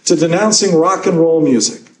births, to denouncing rock and roll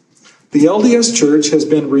music. The LDS Church has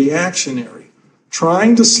been reactionary,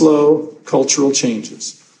 trying to slow cultural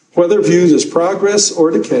changes. Whether viewed as progress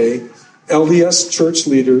or decay, LDS Church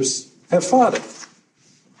leaders have fought it.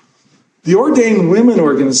 The Ordained Women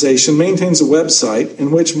organization maintains a website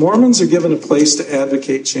in which Mormons are given a place to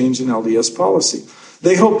advocate change in LDS policy.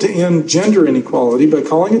 They hope to end gender inequality by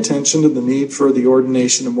calling attention to the need for the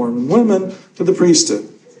ordination of Mormon women to the priesthood.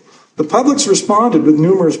 The public's responded with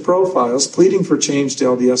numerous profiles pleading for change to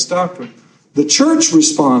LDS doctrine. The church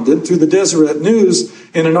responded through the Deseret News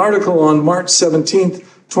in an article on March 17,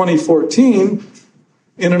 2014,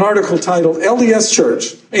 in an article titled, LDS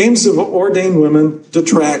Church, Aims of Ordained Women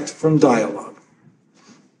Detract from Dialogue.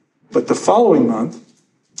 But the following month,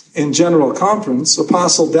 in General Conference,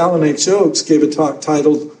 Apostle Dallin H. Oaks gave a talk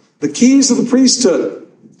titled, The Keys of the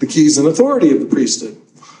Priesthood, the Keys and Authority of the Priesthood,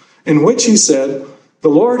 in which he said, the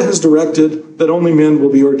Lord has directed that only men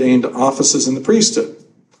will be ordained to offices in the priesthood.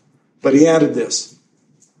 But he added this,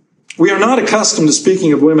 we are not accustomed to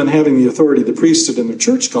speaking of women having the authority of the priesthood in their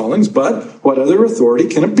church callings, but what other authority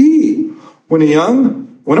can it be? When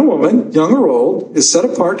a woman, young or old, is set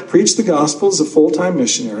apart to preach the gospel as a full-time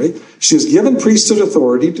missionary, she is given priesthood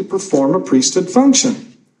authority to perform a priesthood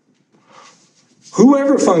function.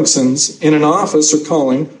 Whoever functions in an office or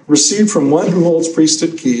calling received from one who holds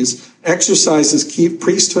priesthood keys exercises key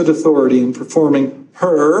priesthood authority in performing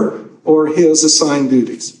her or his assigned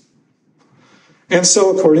duties. And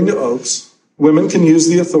so, according to Oakes, women can use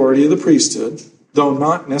the authority of the priesthood, though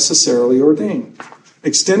not necessarily ordained.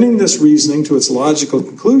 Extending this reasoning to its logical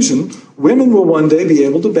conclusion, women will one day be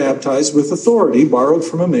able to baptize with authority borrowed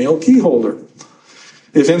from a male keyholder.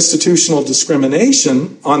 If institutional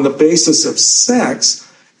discrimination on the basis of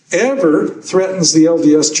sex ever threatens the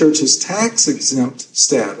LDS Church's tax-exempt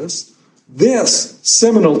status, this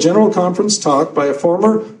seminal General Conference talk by a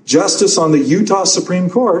former justice on the Utah Supreme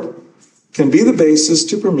Court can be the basis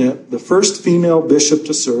to permit the first female bishop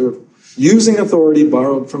to serve using authority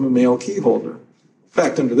borrowed from a male keyholder. In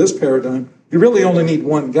fact, under this paradigm, you really only need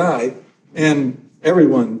one guy, and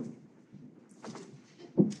everyone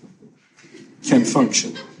can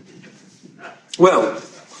function. Well,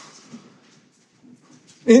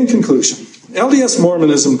 in conclusion, LDS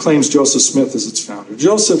Mormonism claims Joseph Smith as its founder.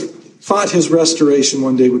 Joseph thought his restoration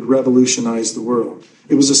one day would revolutionize the world.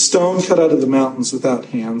 It was a stone cut out of the mountains without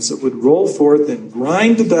hands that would roll forth and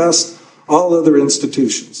grind to dust all other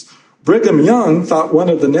institutions. Brigham Young thought one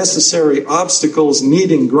of the necessary obstacles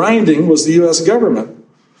needing grinding was the U.S. government.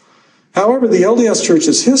 However, the LDS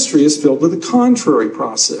Church's history is filled with a contrary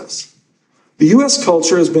process. The U.S.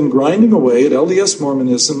 culture has been grinding away at LDS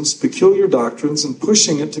Mormonism's peculiar doctrines and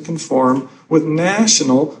pushing it to conform with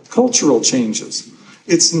national cultural changes.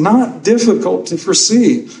 It's not difficult to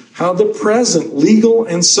foresee how the present legal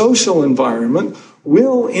and social environment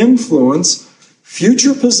will influence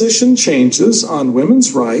future position changes on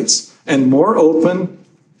women's rights and more open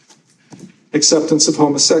acceptance of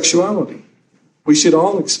homosexuality. We should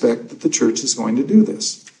all expect that the church is going to do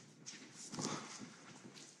this.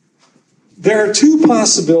 There are two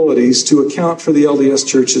possibilities to account for the LDS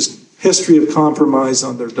Church's history of compromise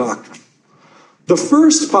on their doctrine. The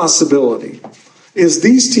first possibility is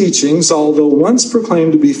these teachings, although once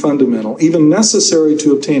proclaimed to be fundamental, even necessary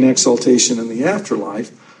to obtain exaltation in the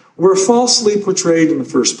afterlife, were falsely portrayed in the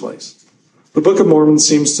first place. The Book of Mormon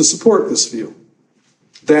seems to support this view.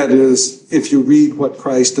 That is, if you read what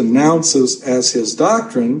Christ announces as his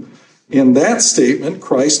doctrine, in that statement,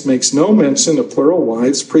 Christ makes no mention of plural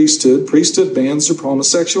wives, priesthood bans, or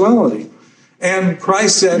homosexuality. And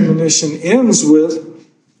Christ's admonition ends with,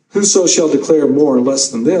 whoso shall declare more or less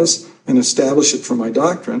than this, and establish it for my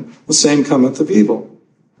doctrine, the same cometh of evil.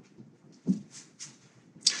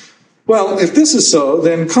 Well, if this is so,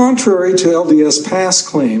 then contrary to LDS past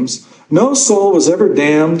claims, no soul was ever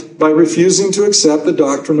damned by refusing to accept the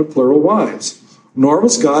doctrine of plural wives. Nor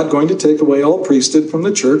was God going to take away all priesthood from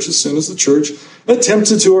the church as soon as the church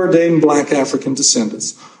attempted to ordain black African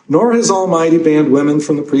descendants. Nor has Almighty banned women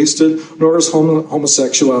from the priesthood, nor is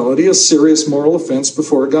homosexuality a serious moral offense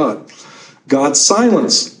before God. God's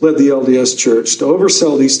silence led the LDS Church to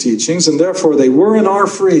oversell these teachings, and therefore they were and are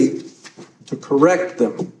free to correct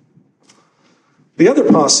them. The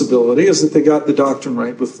other possibility is that they got the doctrine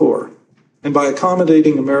right before. And by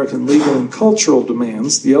accommodating American legal and cultural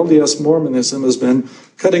demands, the LDS Mormonism has been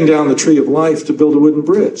cutting down the tree of life to build a wooden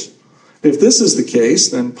bridge. If this is the case,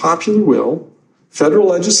 then popular will, federal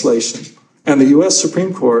legislation, and the U.S.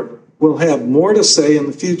 Supreme Court will have more to say in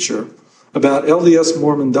the future about LDS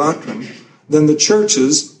Mormon doctrine than the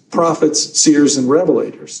church's prophets, seers, and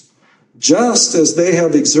revelators, just as they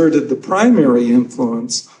have exerted the primary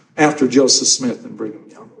influence after Joseph Smith and Brigham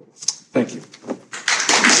Young. Thank you.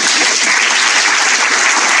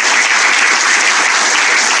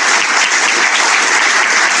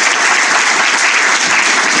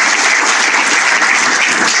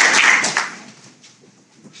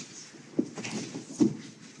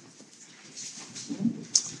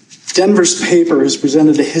 Denver's paper has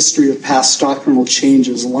presented a history of past doctrinal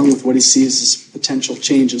changes along with what he sees as potential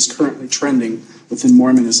changes currently trending within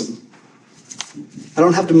Mormonism. I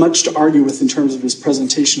don't have much to argue with in terms of his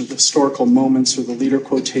presentation of the historical moments or the leader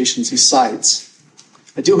quotations he cites.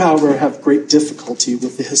 I do, however, have great difficulty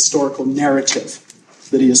with the historical narrative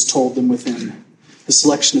that he has told them within, his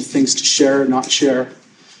selection of things to share or not share,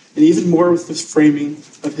 and even more with the framing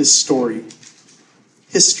of his story.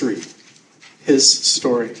 History, his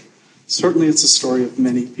story. Certainly it's a story of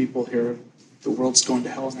many people here. The world's going to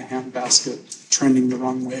hell in a handbasket, trending the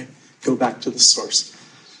wrong way. Go back to the source.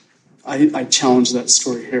 I challenge that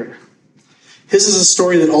story here. His is a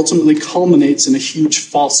story that ultimately culminates in a huge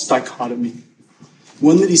false dichotomy,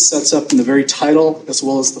 one that he sets up in the very title as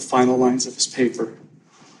well as the final lines of his paper.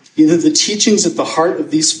 Either the teachings at the heart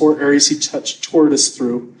of these four areas he toured us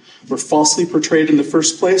through were falsely portrayed in the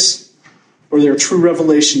first place, or they are true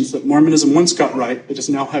revelations that Mormonism once got right but is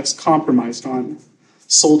now compromised on,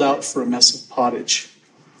 sold out for a mess of pottage.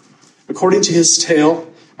 According to his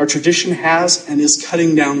tale, our tradition has and is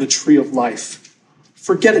cutting down the tree of life.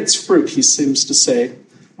 Forget its fruit, he seems to say.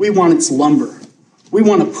 We want its lumber. We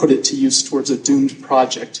want to put it to use towards a doomed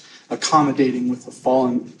project, accommodating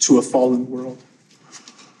to a fallen world.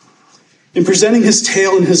 In presenting his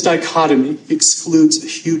tale and his dichotomy, he excludes a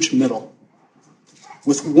huge middle,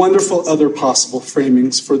 with wonderful other possible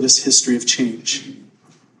framings for this history of change.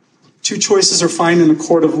 Two choices are fine in a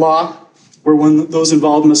court of law, where those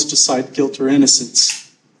involved must decide guilt or innocence.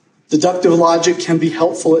 Deductive logic can be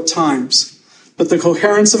helpful at times, but the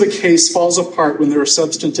coherence of a case falls apart when there are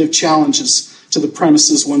substantive challenges to the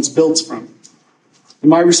premises one's built from. In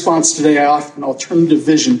my response today, I offer an alternative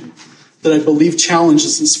vision that I believe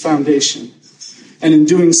challenges this foundation, and in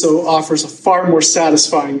doing so offers a far more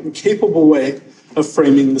satisfying and capable way of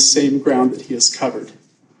framing the same ground that he has covered.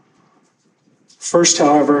 First,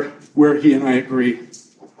 however, where he and I agree.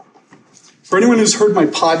 For anyone who's heard my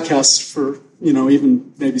podcast for,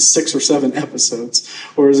 even maybe 6 or 7 episodes,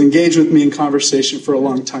 or has engaged with me in conversation for a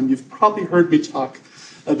long time, you've probably heard me talk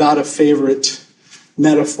about a favorite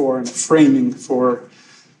metaphor and a framing for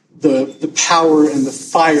the power and the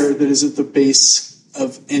fire that is at the base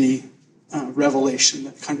of any revelation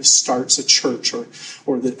that kind of starts a church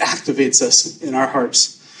or that activates us in our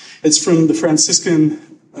hearts. It's from the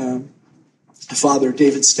Franciscan father,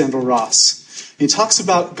 David Stendhal Ross. He talks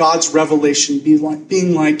about God's revelation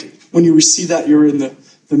being like when you receive that, you're in the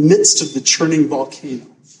midst of the churning volcano.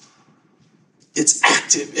 It's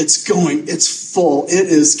active, it's going, it's full, it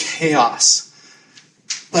is chaos.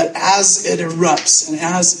 But as it erupts and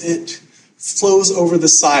as it flows over the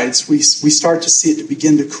sides, we start to see it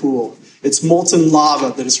begin to cool. It's molten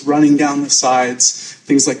lava that is running down the sides,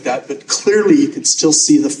 things like that. But clearly you could still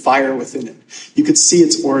see the fire within it. You could see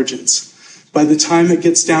its origins. By the time it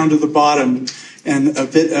gets down to the bottom and a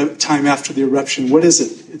bit of time after the eruption, what is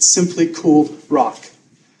it? It's simply cooled rock.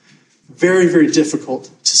 Very, very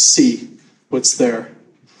difficult to see what's there.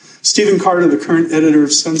 Stephen Carter, the current editor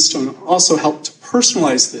of Sunstone, also helped to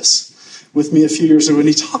personalize this with me a few years ago when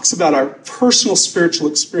he talks about our personal spiritual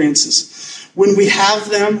experiences. When we have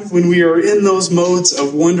them, when we are in those modes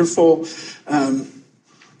of wonderful,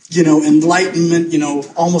 enlightenment,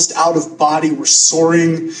 almost out of body, we're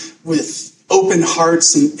soaring with open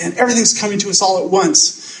hearts and everything's coming to us all at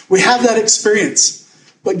once. We have that experience.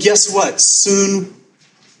 But guess what? Soon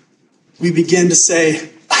we begin to say,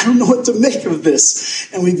 I don't know what to make of this.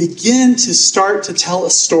 And we begin to start to tell a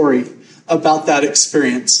story about that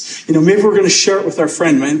experience. Maybe we're going to share it with our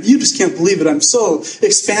friend. Man, you just can't believe it. I'm so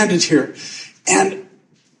expanded here. And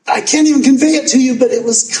I can't even convey it to you, but it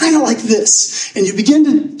was kind of like this. And you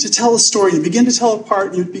begin to tell a story. You begin to tell a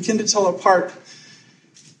part. You begin to tell a part.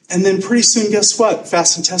 And then pretty soon, guess what?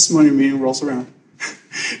 Fast and testimony meeting rolls around.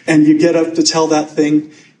 And you get up to tell that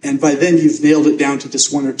thing. And by then, you've nailed it down to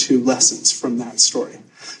just 1 or 2 lessons from that story.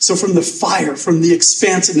 So from the fire, from the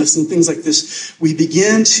expansiveness and things like this, we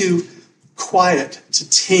begin to quiet, to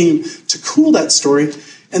tame, to cool that story.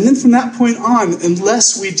 And then from that point on,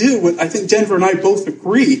 unless we do what I think Denver and I both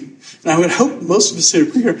agree, And I would hope most of us would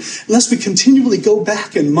agree here, unless we continually go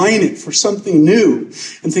back and mine it for something new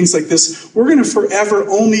and things like this, we're going to forever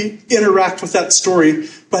only interact with that story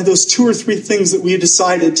by those 2 or 3 things that we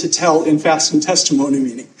decided to tell in fast and testimony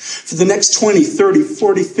meeting. For the next 20, 30,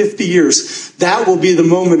 40, 50 years, that will be the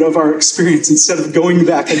moment of our experience instead of going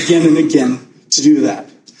back again and again to do that.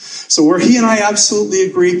 So where he and I absolutely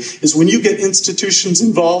agree is when you get institutions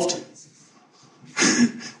involved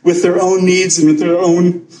with their own needs and with their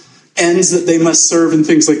own ends that they must serve and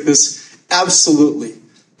things like this, absolutely.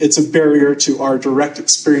 It's a barrier to our direct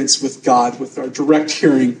experience with God, with our direct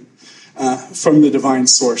hearing from the divine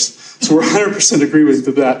source. So we're 100% agree with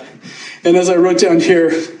that. And as I wrote down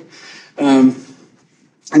here, and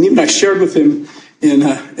even I shared with him in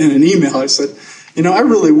an email, I said, I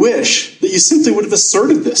really wish that you simply would have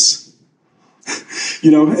asserted this.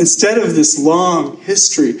 Instead of this long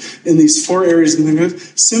history in these 4 areas,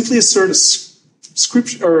 simply assert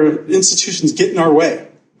scripture or institutions get in our way.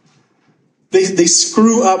 They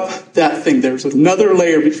screw up that thing. There's another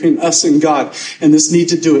layer between us and God and this need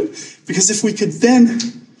to do it. Because if we could then,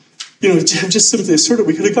 just simply assert it,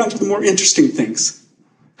 we could have gotten to the more interesting things.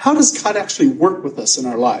 How does God actually work with us in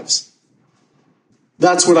our lives?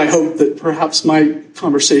 That's what I hope that perhaps my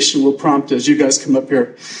conversation will prompt as you guys come up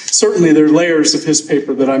here. Certainly there are layers of his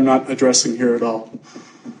paper that I'm not addressing here at all.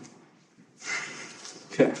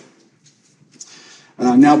 Okay.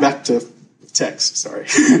 Now back to text, sorry.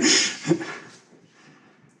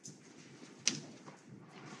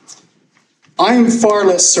 I am far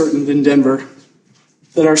less certain than Denver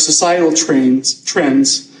that our societal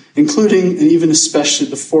trends, including and even especially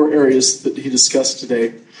the 4 areas that he discussed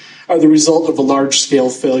today, are the result of a large-scale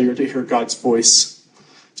failure to hear God's voice,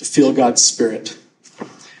 to feel God's spirit.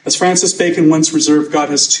 As Francis Bacon once observed, God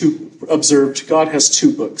has 2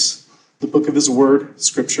 books, the book of his word,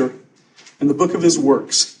 scripture, and the book of his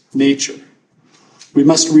works, nature. We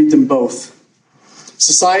must read them both.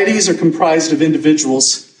 Societies are comprised of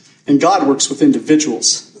individuals, and God works with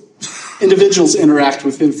individuals. Individuals interact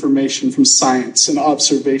with information from science and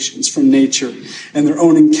observations from nature and their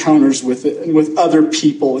own encounters with it and with other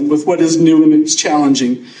people and with what is new and it's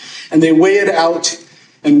challenging. And they weigh it out,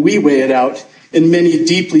 and we weigh it out in many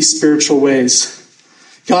deeply spiritual ways.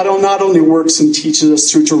 God not only works and teaches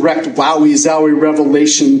us through direct wowie-zowie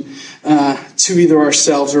revelation to either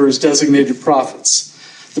ourselves or his designated prophets.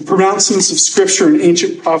 The pronouncements of Scripture and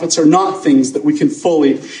ancient prophets are not things that we can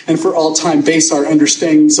fully and for all time base our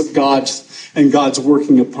understandings of God and God's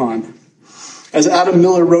working upon. As Adam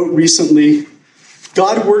Miller wrote recently,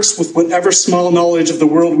 God works with whatever small knowledge of the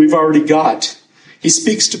world we've already got. He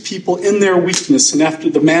speaks to people in their weakness and after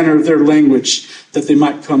the manner of their language that they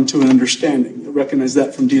might come to an understanding. I recognize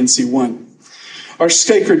that from D&C 1. Our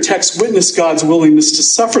sacred texts witness God's willingness to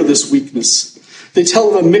suffer this weakness. They tell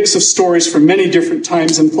of a mix of stories from many different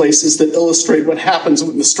times and places that illustrate what happens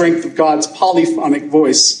when the strength of God's polyphonic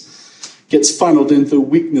voice gets funneled into the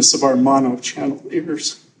weakness of our mono-channel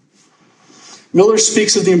ears. Miller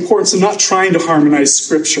speaks of the importance of not trying to harmonize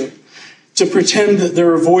Scripture, to pretend that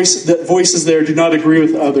that voices there do not agree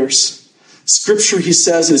with others. Scripture, he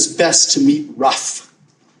says, is best to meet rough,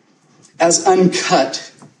 as uncut.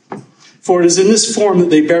 For it is in this form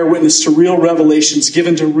that they bear witness to real revelations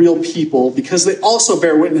given to real people, because they also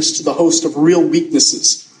bear witness to the host of real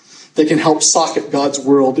weaknesses that can help socket God's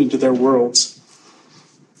world into their worlds.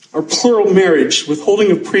 Our plural marriage,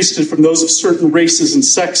 withholding of priesthood from those of certain races and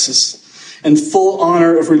sexes, and full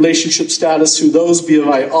honor of relationship status who those via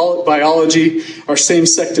biology are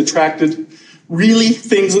same-sex attracted, really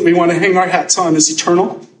things that we want to hang our hats on as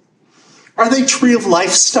eternal? Are they tree of life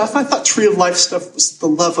stuff? I thought tree of life stuff was the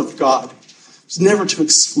love of God. It was never to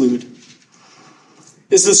exclude.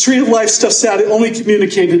 Is the tree of life stuff sad only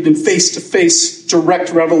communicated in face-to-face direct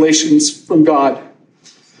revelations from God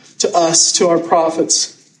to us, to our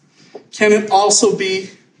prophets? Can it also be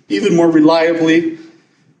even more reliably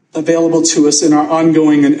available to us in our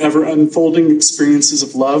ongoing and ever-unfolding experiences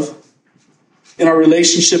of love, in our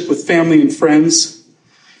relationship with family and friends,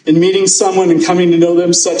 in meeting someone and coming to know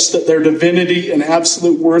them such that their divinity and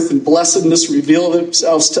absolute worth and blessedness reveal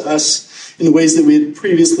themselves to us in ways that we had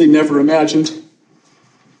previously never imagined?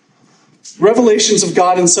 Revelations of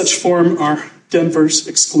God in such form are Denver's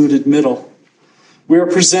excluded middle. We are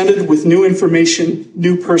presented with new information,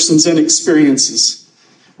 new persons, and experiences.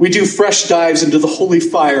 We do fresh dives into the holy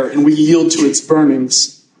fire and we yield to its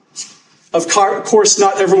burnings. Of course,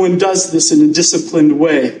 not everyone does this in a disciplined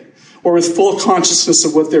way or with full consciousness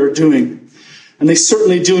of what they're doing. And they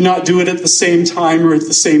certainly do not do it at the same time or at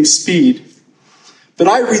the same speed. But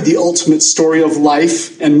I read the ultimate story of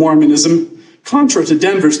life and Mormonism, contra to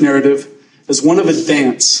Denver's narrative, as one of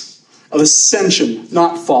advance, of ascension,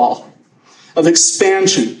 not fall, of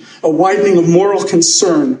expansion, a widening of moral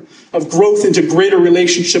concern, of growth into greater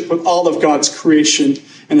relationship with all of God's creation,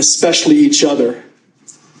 and especially each other.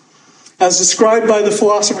 As described by the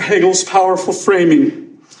philosopher Hegel's powerful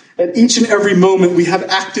framing, at each and every moment we have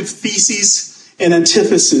active theses and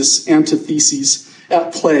antitheses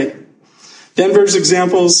at play. Denver's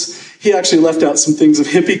examples, he actually left out some things of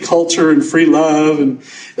hippie culture and free love and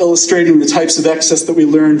illustrating the types of excess that we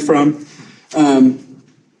learn from.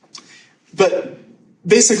 But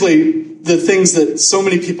basically, the things that so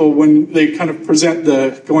many people, when they kind of present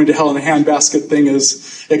the going to hell in a handbasket thing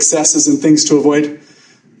as excesses and things to avoid,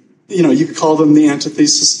 you could call them the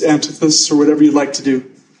antithesis or whatever you'd like to do.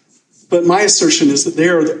 But my assertion is that they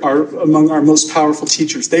are among our most powerful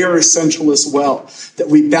teachers. They are essential as well, that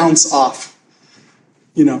we bounce off.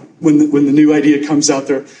 When the new idea comes out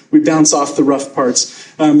there, we bounce off the rough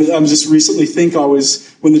parts. I'm just recently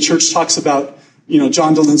when the church talks about,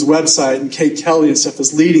 John Delin's website and Kate Kelly and stuff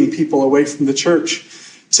as leading people away from the church.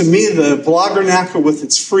 To me, the bloggernacle with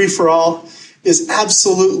its free-for-all is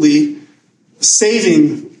absolutely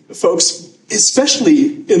saving folks,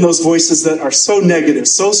 especially in those voices that are so negative,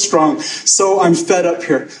 so strong, so I'm fed up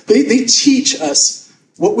here. They teach us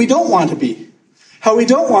what we don't want to be, how we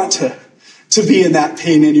don't want to be in that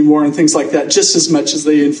pain anymore and things like that, just as much as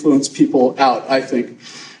they influence people out, I think.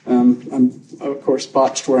 I'm, of course,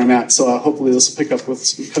 botched where I'm at, so hopefully this will pick up with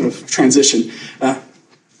some kind of transition.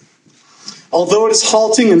 Although it is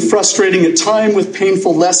halting and frustrating at times with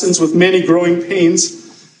painful lessons, with many growing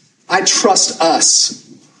pains, I trust us.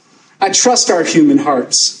 I trust our human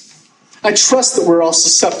hearts. I trust that we're all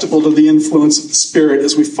susceptible to the influence of the Spirit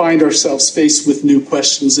as we find ourselves faced with new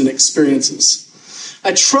questions and experiences.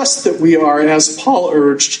 I trust that we are, as Paul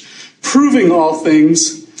urged, proving all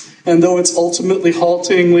things, and though it's ultimately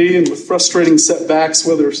haltingly and with frustrating setbacks,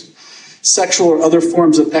 whether sexual or other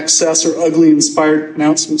forms of excess or ugly inspired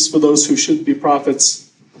pronouncements for those who should be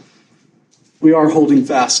prophets, we are holding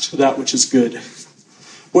fast to that which is good.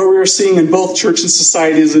 What we are seeing in both church and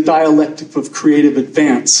society is a dialectic of creative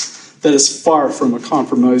advance that is far from a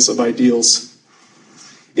compromise of ideals.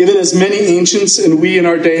 Even as many ancients and we in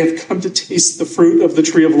our day have come to taste the fruit of the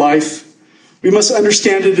tree of life, we must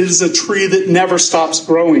understand it is a tree that never stops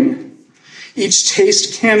growing. Each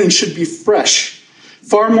taste can and should be fresh,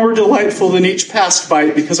 far more delightful than each past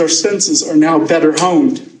bite, because our senses are now better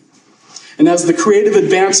honed. And as the creative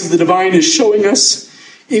advance of the divine is showing us,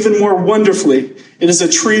 even more wonderfully, it is a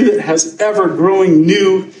tree that has ever-growing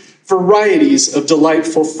new varieties of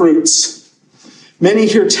delightful fruits. Many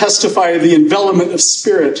here testify of the envelopment of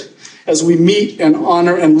spirit as we meet and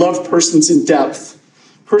honor and love persons in depth,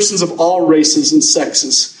 persons of all races and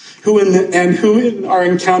sexes, who in our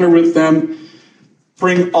encounter with them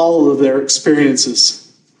bring all of their experiences.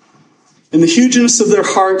 In the hugeness of their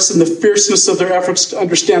hearts and the fierceness of their efforts to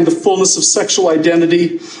understand the fullness of sexual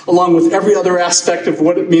identity, along with every other aspect of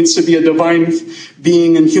what it means to be a divine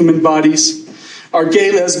being in human bodies, our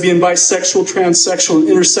gay, lesbian, bisexual, transsexual, and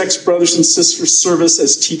intersex brothers and sisters serve us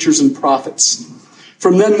as teachers and prophets.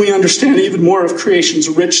 From them we understand even more of creation's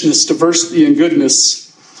richness, diversity, and goodness.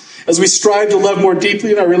 As we strive to love more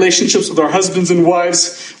deeply in our relationships with our husbands and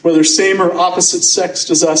wives, whether same or opposite sex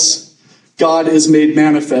as us, God is made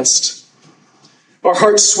manifest. Our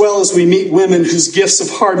hearts swell as we meet women whose gifts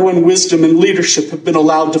of hard-won wisdom and leadership have been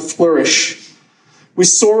allowed to flourish. We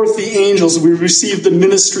soar with the angels. We receive the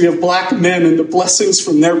ministry of black men and the blessings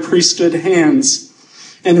from their priesthood hands,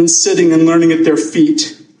 and in sitting and learning at their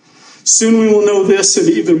feet. Soon we will know this and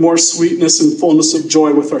even more sweetness and fullness of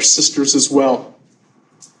joy with our sisters as well.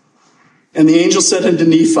 And the angel said unto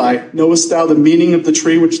Nephi, Knowest thou the meaning of the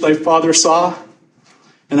tree which thy father saw?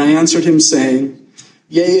 And I answered him, saying,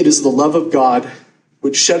 Yea, it is the love of God,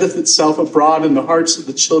 which sheddeth itself abroad in the hearts of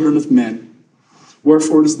the children of men.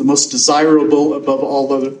 Wherefore it is the most desirable above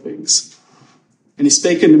all other things. And he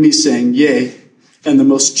spake unto me, saying, Yea, and the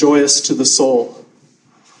most joyous to the soul.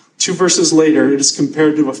 2 verses later, it is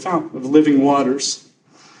compared to a fountain of living waters.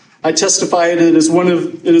 I testify it is one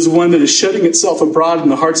that is shedding itself abroad in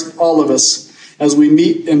the hearts of all of us as we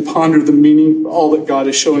meet and ponder the meaning of all that God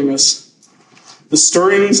is showing us. The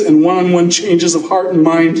stirrings and one-on-one changes of heart and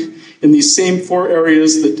mind in these same 4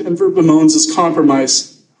 areas that Denver bemoans as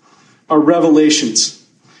compromise are revelations,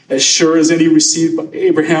 as sure as any received by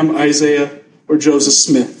Abraham, Isaiah, or Joseph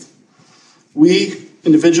Smith. We,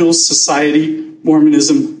 individuals, society,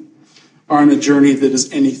 Mormonism, are on a journey that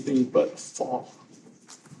is anything but a fall.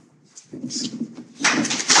 Thanks.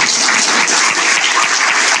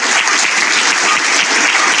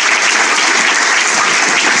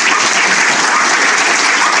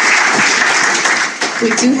 We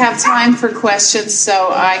do have time for questions, so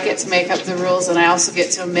I get to make up the rules, and I also get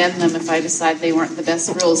to amend them if I decide they weren't the best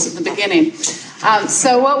rules at the beginning.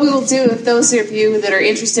 So what we will do, if those of you that are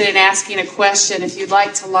interested in asking a question, if you'd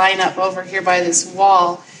like to line up over here by this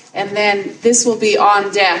wall, and then this will be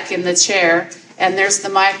on deck in the chair, and there's the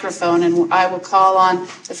microphone, and I will call on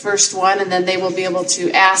the first one, and then they will be able to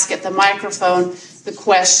ask at the microphone the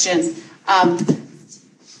question.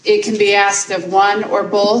 It can be asked of one or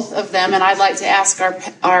both of them, and I'd like to ask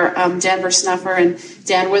our Denver Snuffer and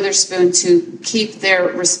Dan Witherspoon to keep their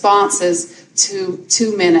responses to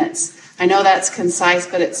 2 minutes. I know that's concise,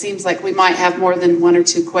 but it seems like we might have more than one or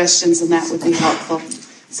two questions, and that would be helpful.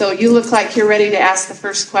 So you look like you're ready to ask the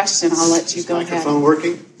first question. I'll let you go ahead. Microphone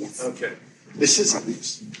working? Yes. Okay. This is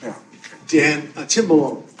Dan, Tim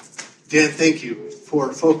Malone. Dan, thank you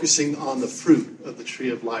for focusing on the fruit of the tree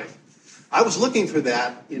of life. I was looking for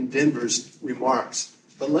that in Denver's remarks,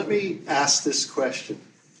 but let me ask this question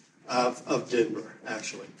of Denver,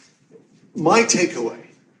 actually. My takeaway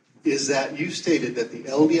is that you stated that the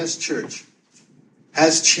LDS Church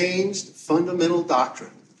has changed fundamental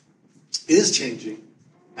doctrine, is changing,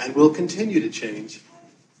 and will continue to change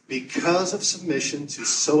because of submission to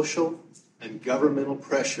social and governmental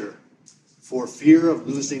pressure for fear of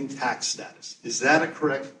losing tax status. Is that a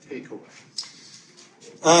correct takeaway?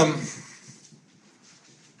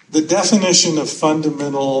 The definition of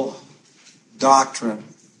fundamental doctrine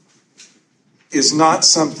is not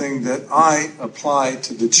something that I apply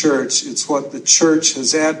to the church. It's what the church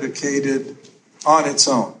has advocated on its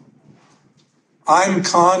own. I'm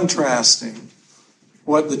contrasting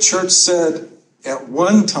what the church said at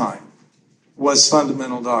one time was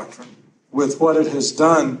fundamental doctrine with what it has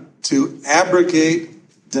done to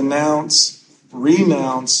abrogate, denounce,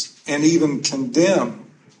 renounce, and even condemn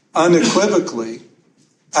unequivocally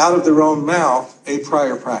out of their own mouth a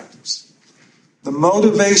prior practice. The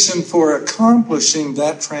motivation for accomplishing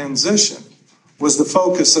that transition was the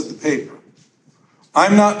focus of the paper.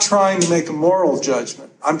 I'm not trying to make a moral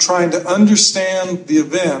judgment. I'm trying to understand the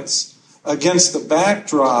events against the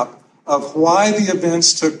backdrop of why the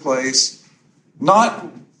events took place, not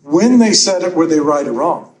when they said it were they right or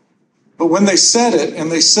wrong, but when they said it, and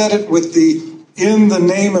they said it with the "in the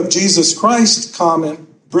name of Jesus Christ" comment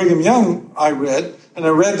Brigham Young I read, and I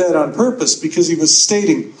read that on purpose because he was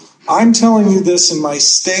stating, I'm telling you this in my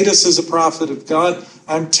status as a prophet of God.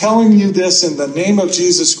 I'm telling you this in the name of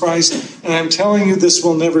Jesus Christ, and I'm telling you this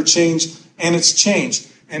will never change, and it's changed.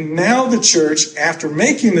 And now the church, after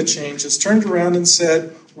making the change, has turned around and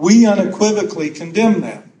said, we unequivocally condemn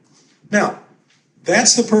that. Now,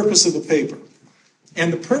 that's the purpose of the paper.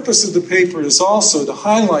 And the purpose of the paper is also to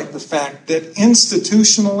highlight the fact that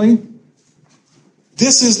institutionally,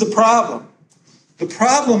 this is the problem. The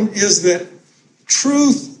problem is that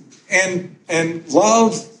truth and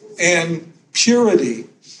love and purity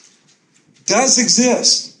does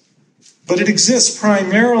exist, but it exists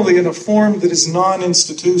primarily in a form that is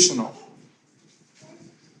non-institutional.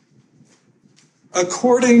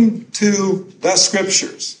 According to the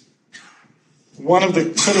scriptures, one of the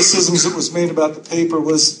criticisms that was made about the paper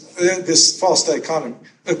was this false dichotomy.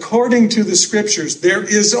 According to the scriptures, there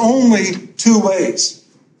is only two ways.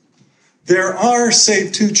 There are,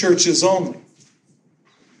 save two churches only.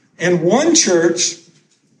 And one church,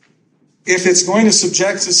 if it's going to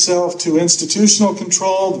subject itself to institutional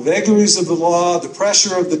control, the vagaries of the law, the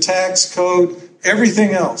pressure of the tax code,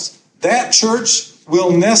 everything else, that church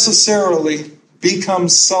will necessarily become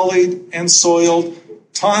sullied and soiled,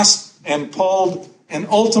 tossed and pulled, and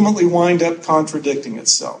ultimately wind up contradicting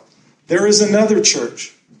itself. There is another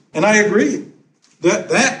church, and I agree that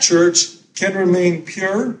that church can remain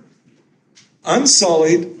pure,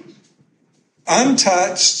 unsullied,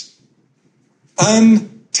 untouched,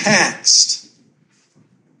 untaxed,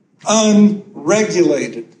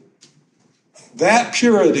 unregulated. That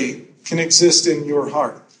purity can exist in your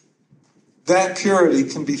heart. That purity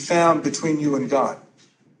can be found between you and God.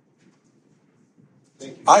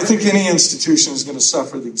 I think any institution is going to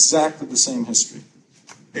suffer exactly the same history.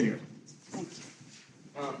 Anyway.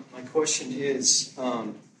 My question is,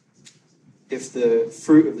 if the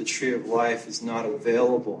fruit of the tree of life is not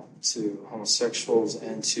available to homosexuals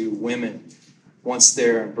and to women once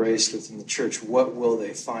they're embraced within the church, what will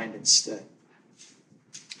they find instead?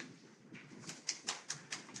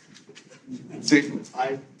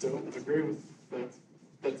 I don't agree with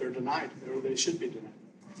that they're denied, or they should be denied.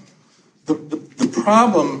 The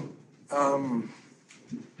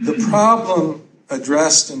problem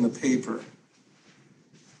addressed in the paper,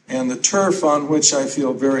 and the turf on which I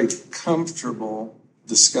feel very comfortable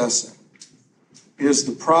discussing, is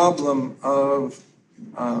the problem of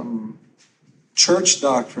church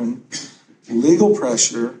doctrine, legal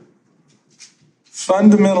pressure,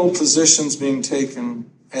 fundamental positions being taken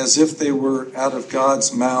as if they were out of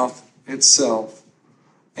God's mouth itself,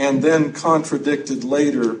 and then contradicted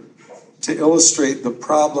later to illustrate the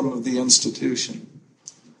problem of the institution.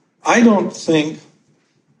 I don't think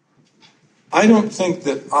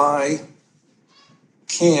that I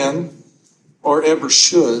can or ever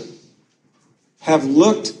should have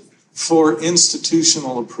looked for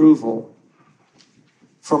institutional approval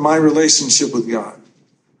for my relationship with God.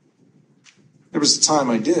 There was a time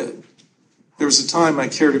I did. There was a time I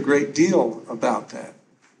cared a great deal about that.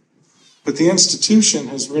 But the institution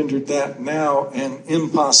has rendered that now an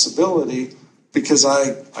impossibility because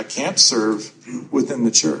I can't serve within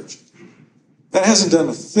the church. That hasn't done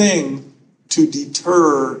a thing to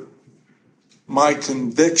deter my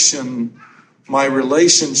conviction, my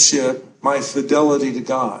relationship, my fidelity to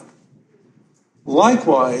God.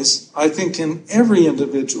 Likewise, I think in every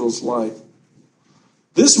individual's life,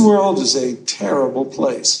 this world is a terrible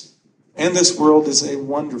place, and this world is a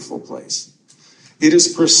wonderful place. It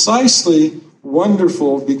is precisely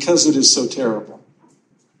wonderful because it is so terrible.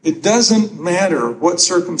 It doesn't matter what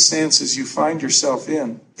circumstances you find yourself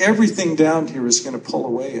in. Everything down here is going to pull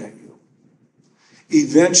away at you.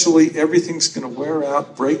 Eventually, everything's going to wear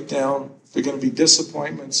out, break down. There are going to be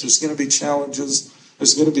disappointments. There's going to be challenges.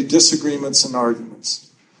 There's going to be disagreements and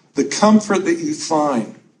arguments. The comfort that you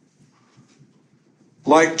find,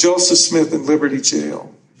 like Joseph Smith in Liberty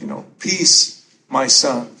Jail, peace, my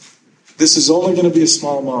son. This is only going to be a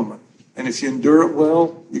small moment. And if you endure it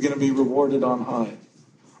well, you're going to be rewarded on high.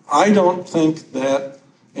 I don't think that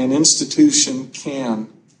an institution can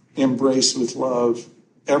embrace with love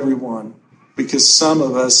everyone, because some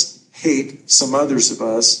of us hate some others of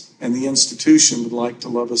us, and the institution would like to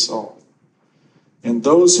love us all. And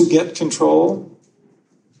those who get control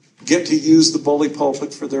get to use the bully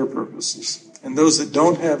pulpit for their purposes. And those that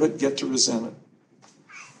don't have it get to resent it.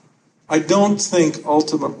 I don't think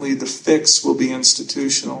ultimately the fix will be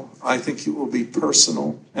institutional. I think it will be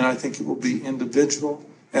personal, and I think it will be individual,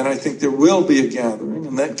 and I think there will be a gathering,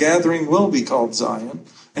 and that gathering will be called Zion,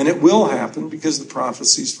 and it will happen because the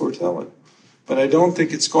prophecies foretell it. But I don't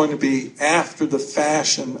think it's going to be after the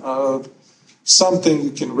fashion of something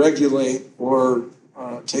you can regulate or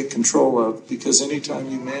take control of, because anytime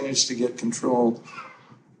you manage to get control,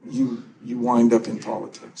 you wind up in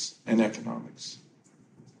politics and economics.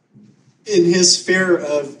 In his fear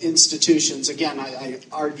of institutions, again, I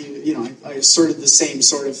argue, I asserted the same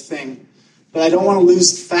sort of thing. But I don't want to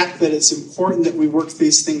lose the fact that it's important that we work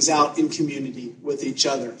these things out in community with each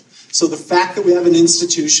other. So the fact that we have an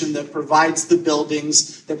institution that provides the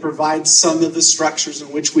buildings, that provides some of the structures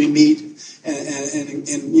in which we meet and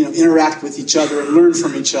interact with each other and learn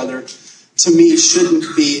from each other, to me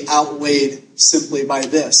shouldn't be outweighed simply by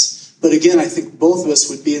this. But again, I think both of us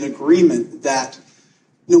would be in agreement that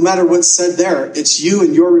no matter what's said there, it's you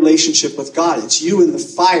and your relationship with God. It's you and the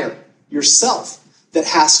fire yourself that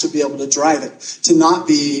has to be able to drive it. To not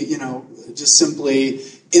be, just simply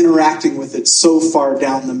interacting with it so far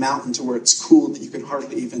down the mountain to where it's cool that you can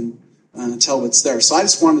hardly even tell what's there. So I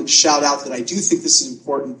just wanted to shout out that I do think this is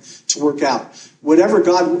important to work out. Whatever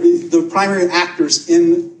the primary actors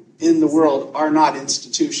in the world are not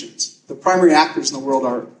institutions. The primary actors in the world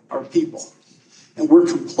are people. And we're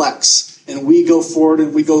complex. And we go forward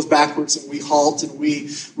and we go backwards and we halt and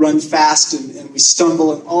we run fast and we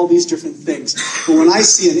stumble and all these different things. But when I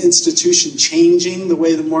see an institution changing the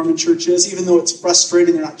way the Mormon church is, even though it's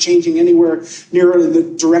frustrating, they're not changing anywhere near in the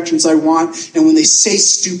directions I want. And when they say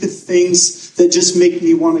stupid things that just make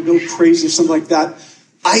me want to go crazy or something like that,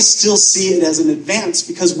 I still see it as an advance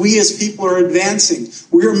because we as people are advancing.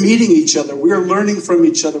 We're meeting each other. We're learning from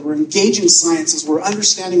each other. We're engaging sciences. We're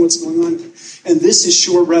understanding what's going on. And this is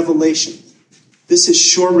sure revelation. This is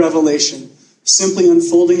sure revelation, simply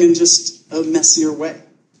unfolding in just a messier way.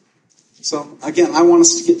 So, again, I want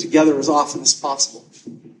us to get together as often as possible.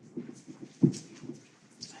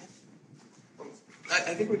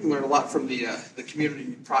 I think we can learn a lot from the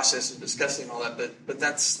community process of discussing all that, but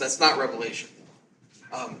that's not revelation.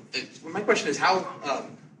 My question is how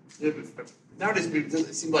nowadays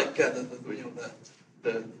it seems like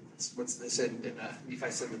the what's they said in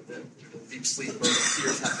Nephi said that the deep sleep or the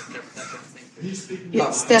fears happen, that kind of thing.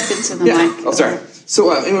 Yeah, step into the mic. Oh, sorry.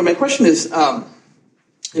 So anyway, my question is,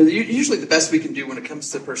 usually the best we can do when it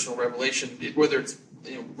comes to personal revelation, whether it's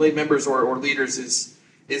lay members or leaders,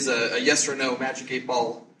 is a yes or no magic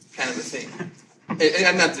 8-ball kind of a thing. And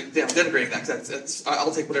I'm not denigrating that, because that's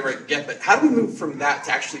I'll take whatever I can get. But how do we move from that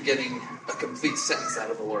to actually getting a complete sentence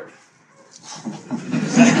out of the Lord?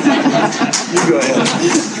 You go ahead.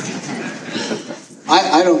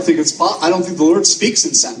 I don't think I don't think the Lord speaks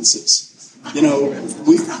in sentences.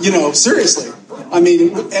 Seriously. I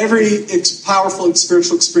mean, every powerful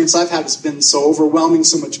spiritual experience I've had has been so overwhelming,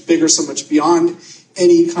 so much bigger, so much beyond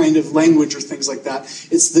any kind of language or things like that.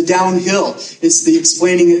 It's the downhill. It's the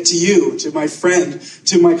explaining it to you, to my friend,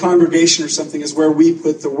 to my congregation or something is where we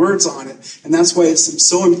put the words on it. And that's why it's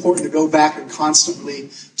so important to go back and constantly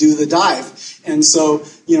do the dive. And so,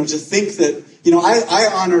 to think that, I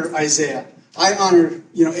honor Isaiah. I honor,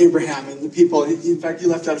 Abraham and the people. In fact, you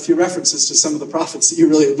left out a few references to some of the prophets that you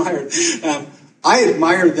really admired. I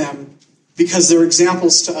admire them because they're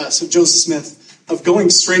examples to us of Joseph Smith of going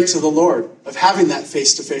straight to the Lord, of having that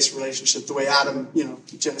face-to-face relationship, the way Adam,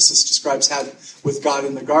 Genesis describes had with God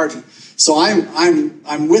in the garden. So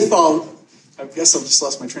I'm with all. I guess I've just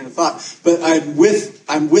lost my train of thought, but I'm with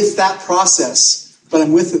that process. But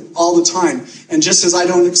I'm with it all the time. And just as I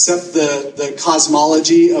don't accept the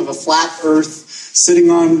cosmology of a flat earth sitting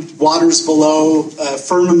on waters below, a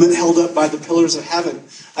firmament held up by the pillars of heaven,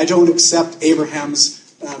 I don't accept Abraham's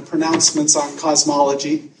pronouncements on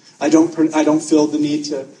cosmology. I don't feel the need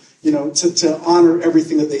to honor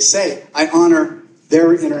everything that they say. I honor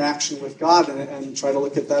their interaction with God and try to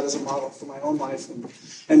look at that as a model for my own life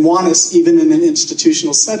and want us, even in an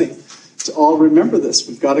institutional setting, to all remember this.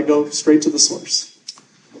 We've got to go straight to the source.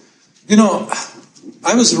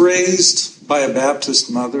 I was raised by a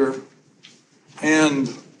Baptist mother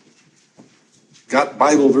and got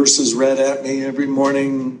Bible verses read at me every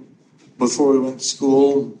morning before we went to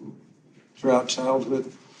school throughout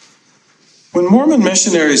childhood. When Mormon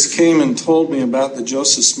missionaries came and told me about the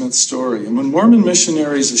Joseph Smith story, and when Mormon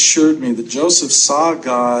missionaries assured me that Joseph saw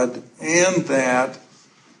God and that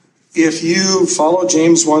if you follow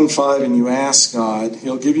James 1:5 and you ask God,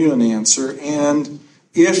 he'll give you an answer, and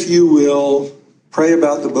if you will pray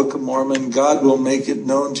about the Book of Mormon, God will make it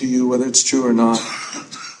known to you whether it's true or not.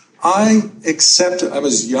 I accepted, I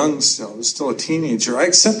was young still, I was still a teenager. I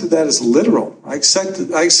accepted that as literal. I accepted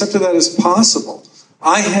that as possible.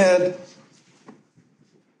 I had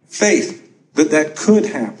faith that could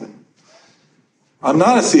happen. I'm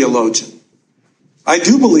not a theologian. I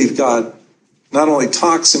do believe God not only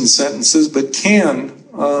talks in sentences, but can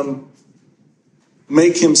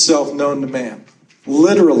make himself known to man.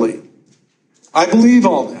 Literally. I believe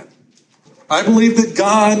all that. I believe that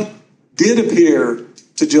God did appear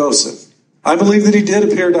to Joseph. I believe that he did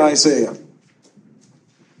appear to Isaiah.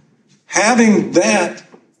 Having that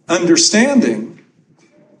understanding,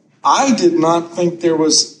 I did not think there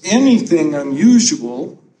was anything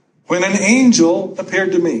unusual when an angel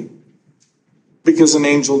appeared to me, because an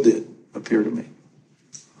angel did appear to me.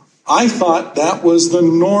 I thought that was the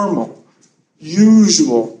normal,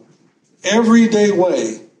 usual, everyday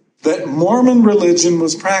way that Mormon religion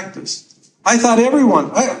was practiced. I thought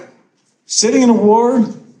everyone, sitting in a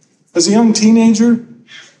ward as a young teenager,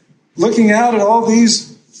 looking out at all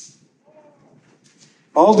these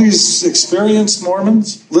experienced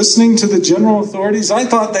Mormons, listening to the general authorities, I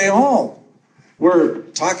thought they all were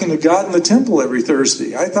talking to God in the temple every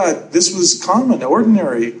Thursday. I thought this was common,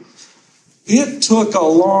 ordinary. It took a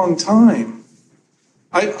long time.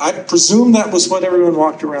 I presume that was what everyone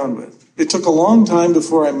walked around with. It took a long time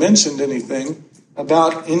before I mentioned anything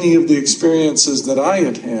about any of the experiences that I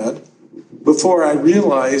had before I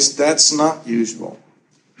realized that's not usual.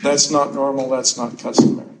 That's not normal. That's not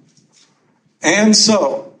customary. And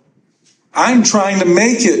so I'm trying to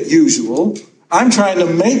make it usual. I'm trying to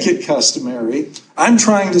make it customary. I'm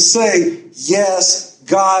trying to say, yes,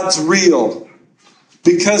 God's real.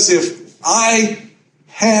 Because if I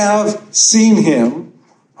have seen him,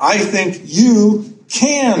 I think you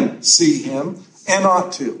can see him and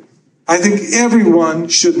ought to. I think everyone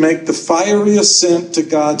should make the fiery ascent to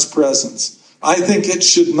God's presence. I think it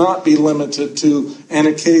should not be limited to an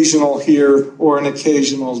occasional here or an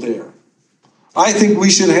occasional there. I think we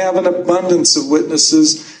should have an abundance of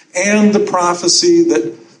witnesses and the prophecy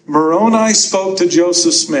that Moroni spoke to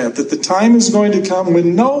Joseph Smith, that the time is going to come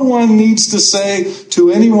when no one needs to say to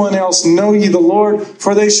anyone else, know ye the Lord,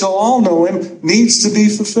 for they shall all know him, needs to be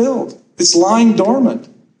fulfilled. It's lying dormant.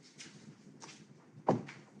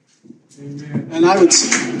 Amen. And I would say,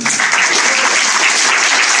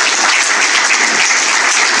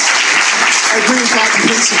 I agree with that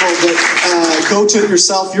principle that go to it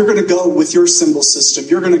yourself. You're going to go with your symbol system.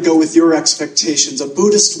 You're going to go with your expectations. A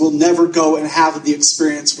Buddhist will never go and have the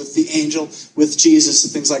experience with the angel, with Jesus,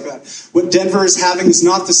 and things like that. What Denver is having is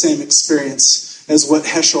not the same experience as what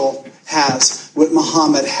Heschel has, what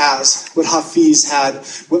Muhammad has, what Hafiz had,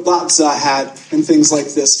 what Lhasa had, and things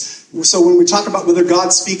like this. So when we talk about whether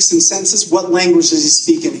God speaks in senses, what language does he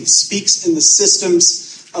speak in? He speaks in the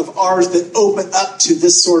systems of ours that open up to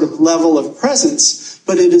this sort of level of presence,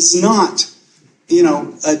 but it is not.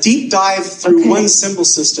 A deep dive through one symbol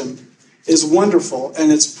system is wonderful,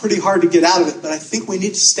 and it's pretty hard to get out of it, but I think we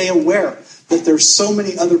need to stay aware that there's so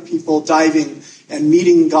many other people diving and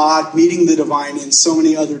meeting God, meeting the divine in so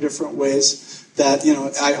many other different ways that,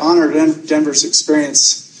 I honor Denver's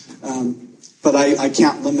experience, but I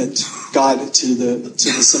can't limit God to the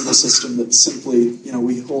symbol system that simply,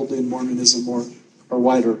 we hold in Mormonism or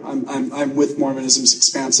wider. I'm with Mormonism's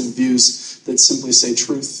expansive views that simply say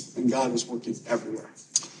truth and God is working everywhere.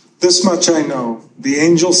 This much I know. The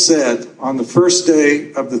angel said, on the first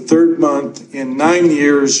day of the 3rd month, in 9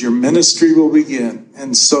 years, your ministry will begin,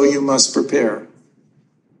 and so you must prepare.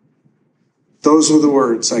 Those were the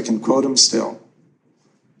words. I can quote him still.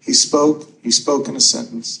 He spoke in a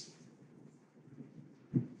sentence.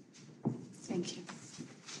 Thank you.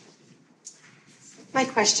 My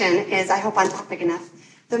question is, I hope I'm topic enough.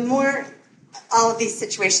 The more all of these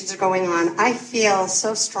situations are going on, I feel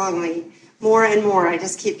so strongly, more and more, I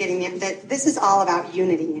just keep getting that this is all about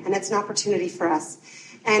unity, and it's an opportunity for us.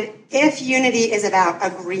 And if unity is about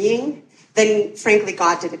agreeing, then frankly,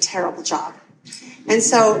 God did a terrible job. And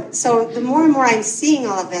so the more and more I'm seeing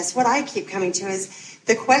all of this, what I keep coming to is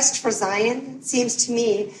the quest for Zion seems to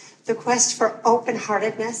me the quest for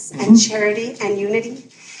open-heartedness and charity and unity.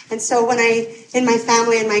 And so when in my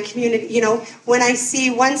family and my community, when I see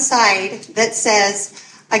one side that says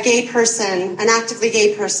a gay person, an actively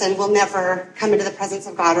gay person will never come into the presence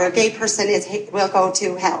of God, or a gay person will go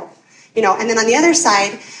to hell, and then on the other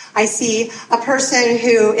side, I see a person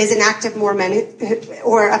who is an active Mormon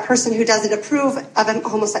or a person who doesn't approve of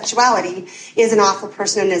homosexuality is an awful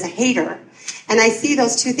person and is a hater. And I see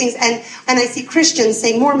those two things, and I see Christians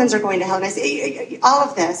saying Mormons are going to hell, and I see all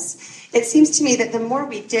of this. It seems to me that the more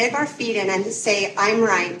we dig our feet in and say, I'm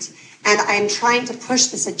right, and I'm trying to push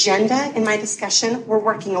this agenda in my discussion, we're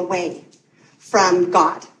working away from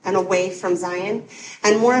God and away from Zion.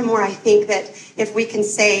 And more, I think that if we can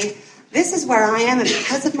say, this is where I am, and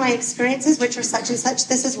because of my experiences, which are such and such,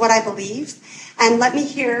 this is what I believe, and let me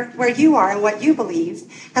hear where you are and what you believe,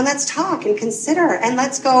 and let's talk and consider, and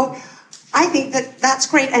let's go. I think that that's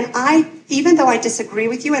great, and even though I disagree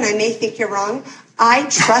with you and I may think you're wrong, I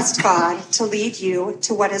trust God to lead you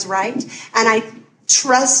to what is right, and I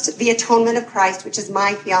trust the atonement of Christ, which is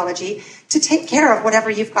my theology, to take care of whatever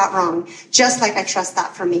you've got wrong, just like I trust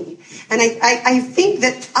that for me. And I think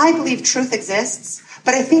that I believe truth exists,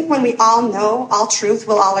 but I think when we all know all truth,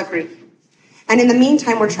 we'll all agree. And in the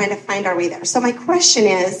meantime, we're trying to find our way there. So my question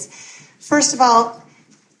is, first of all,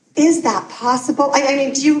 is that possible? I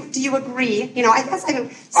mean, do you agree? I guess I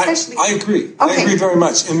agree. Okay. I agree very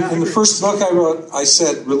much. In the first book I wrote, I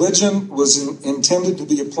said religion was intended to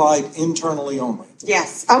be applied internally only.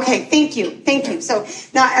 Yes. Okay. Thank you. So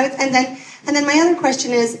now, and then my other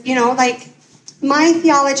question is, my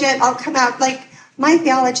theology. I'll come out my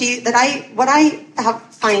theology what I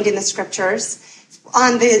find in the scriptures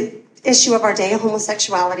on the issue of our day,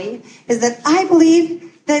 homosexuality, is that I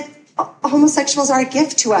believe that homosexuals are a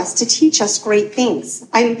gift to us to teach us great things.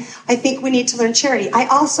 I think we need to learn charity. I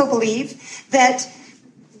also believe that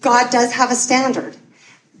God does have a standard.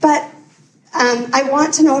 But I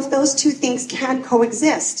want to know if those two things can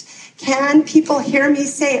coexist. Can people hear me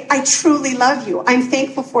say, I truly love you, I'm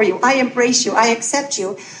thankful for you, I embrace you, I accept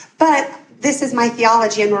you, but this is my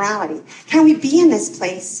theology and morality? Can we be in this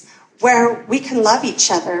place where we can love each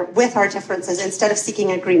other with our differences instead of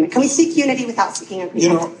seeking agreement? Can we seek unity without seeking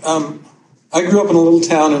agreement? I grew up in a little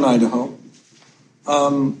town in Idaho.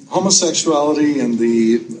 Homosexuality in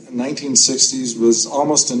the 1960s was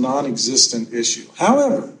almost a non-existent issue.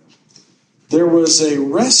 However, there was a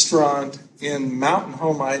restaurant in Mountain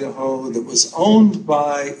Home, Idaho that was owned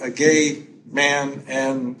by a gay man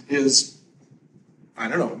and his,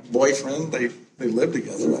 boyfriend. They lived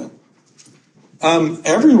together.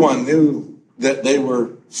 Everyone knew that they were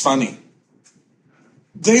funny.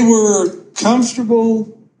 They were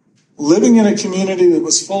comfortable living in a community that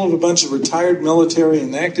was full of a bunch of retired military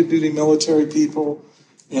and active duty military people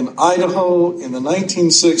in Idaho in the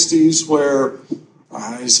 1960s, where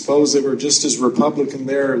I suppose they were just as Republican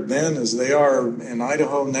there then as they are in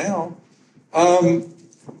Idaho now.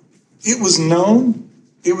 It was known.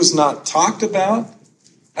 It was not talked about.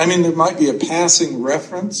 There might be a passing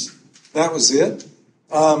reference. That was it.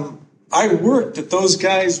 I worked at those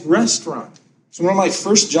guys' restaurant. It's one of my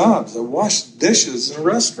first jobs. I washed dishes in a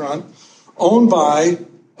restaurant owned by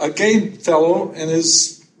a gay fellow and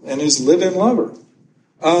his live-in lover.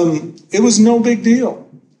 It was no big deal.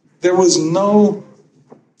 There was no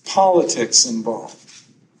politics involved.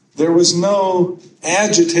 There was no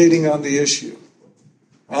agitating on the issue.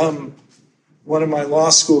 One of my law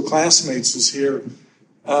school classmates was here.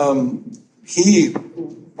 He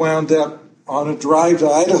wound up on a drive to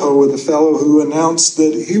Idaho with a fellow who announced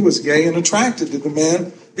that he was gay and attracted to the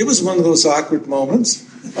man. It was one of those awkward moments.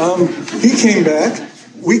 He came back.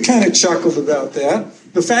 We kind of chuckled about that.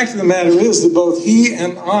 The fact of the matter is that both he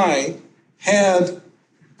and I had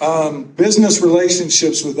business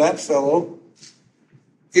relationships with that fellow.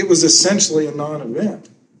 It was essentially a non-event.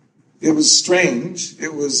 It was strange.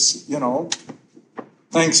 It was,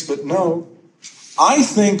 thanks but no. I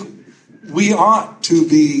think we ought to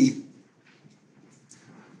be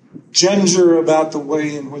ginger about the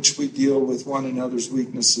way in which we deal with one another's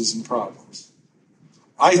weaknesses and problems.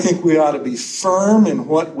 I think we ought to be firm in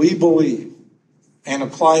what we believe and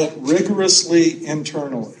apply it rigorously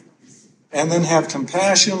internally. And then have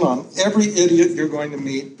compassion on every idiot you're going to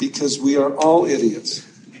meet, because we are all idiots,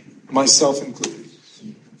 myself included.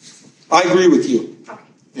 I agree with you.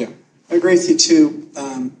 Yeah. I agree with you too,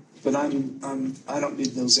 but I don't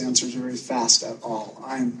need those answers very fast at all.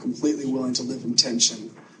 I am completely willing to live in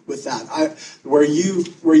tension with that. Where you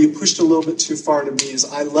pushed a little bit too far to me is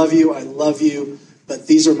I love you, but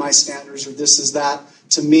these are my standards, or this is that.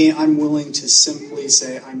 To me, I'm willing to simply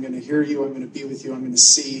say, I'm going to hear you, I'm going to be with you, I'm going to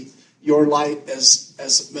see your light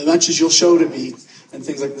as much as you'll show to me, and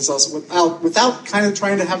things like this also, without kind of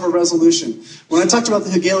trying to have a resolution. When I talked about the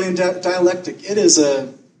Hegelian dialectic, it's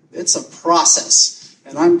a process,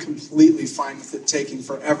 and I'm completely fine with it taking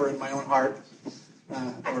forever in my own heart. Or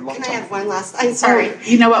a long Can time. I have one last? I'm sorry.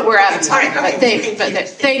 You know what? We're out of time. Okay.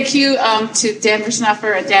 Thank you to Dan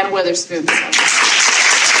Snuffer and Dan Witherspoon.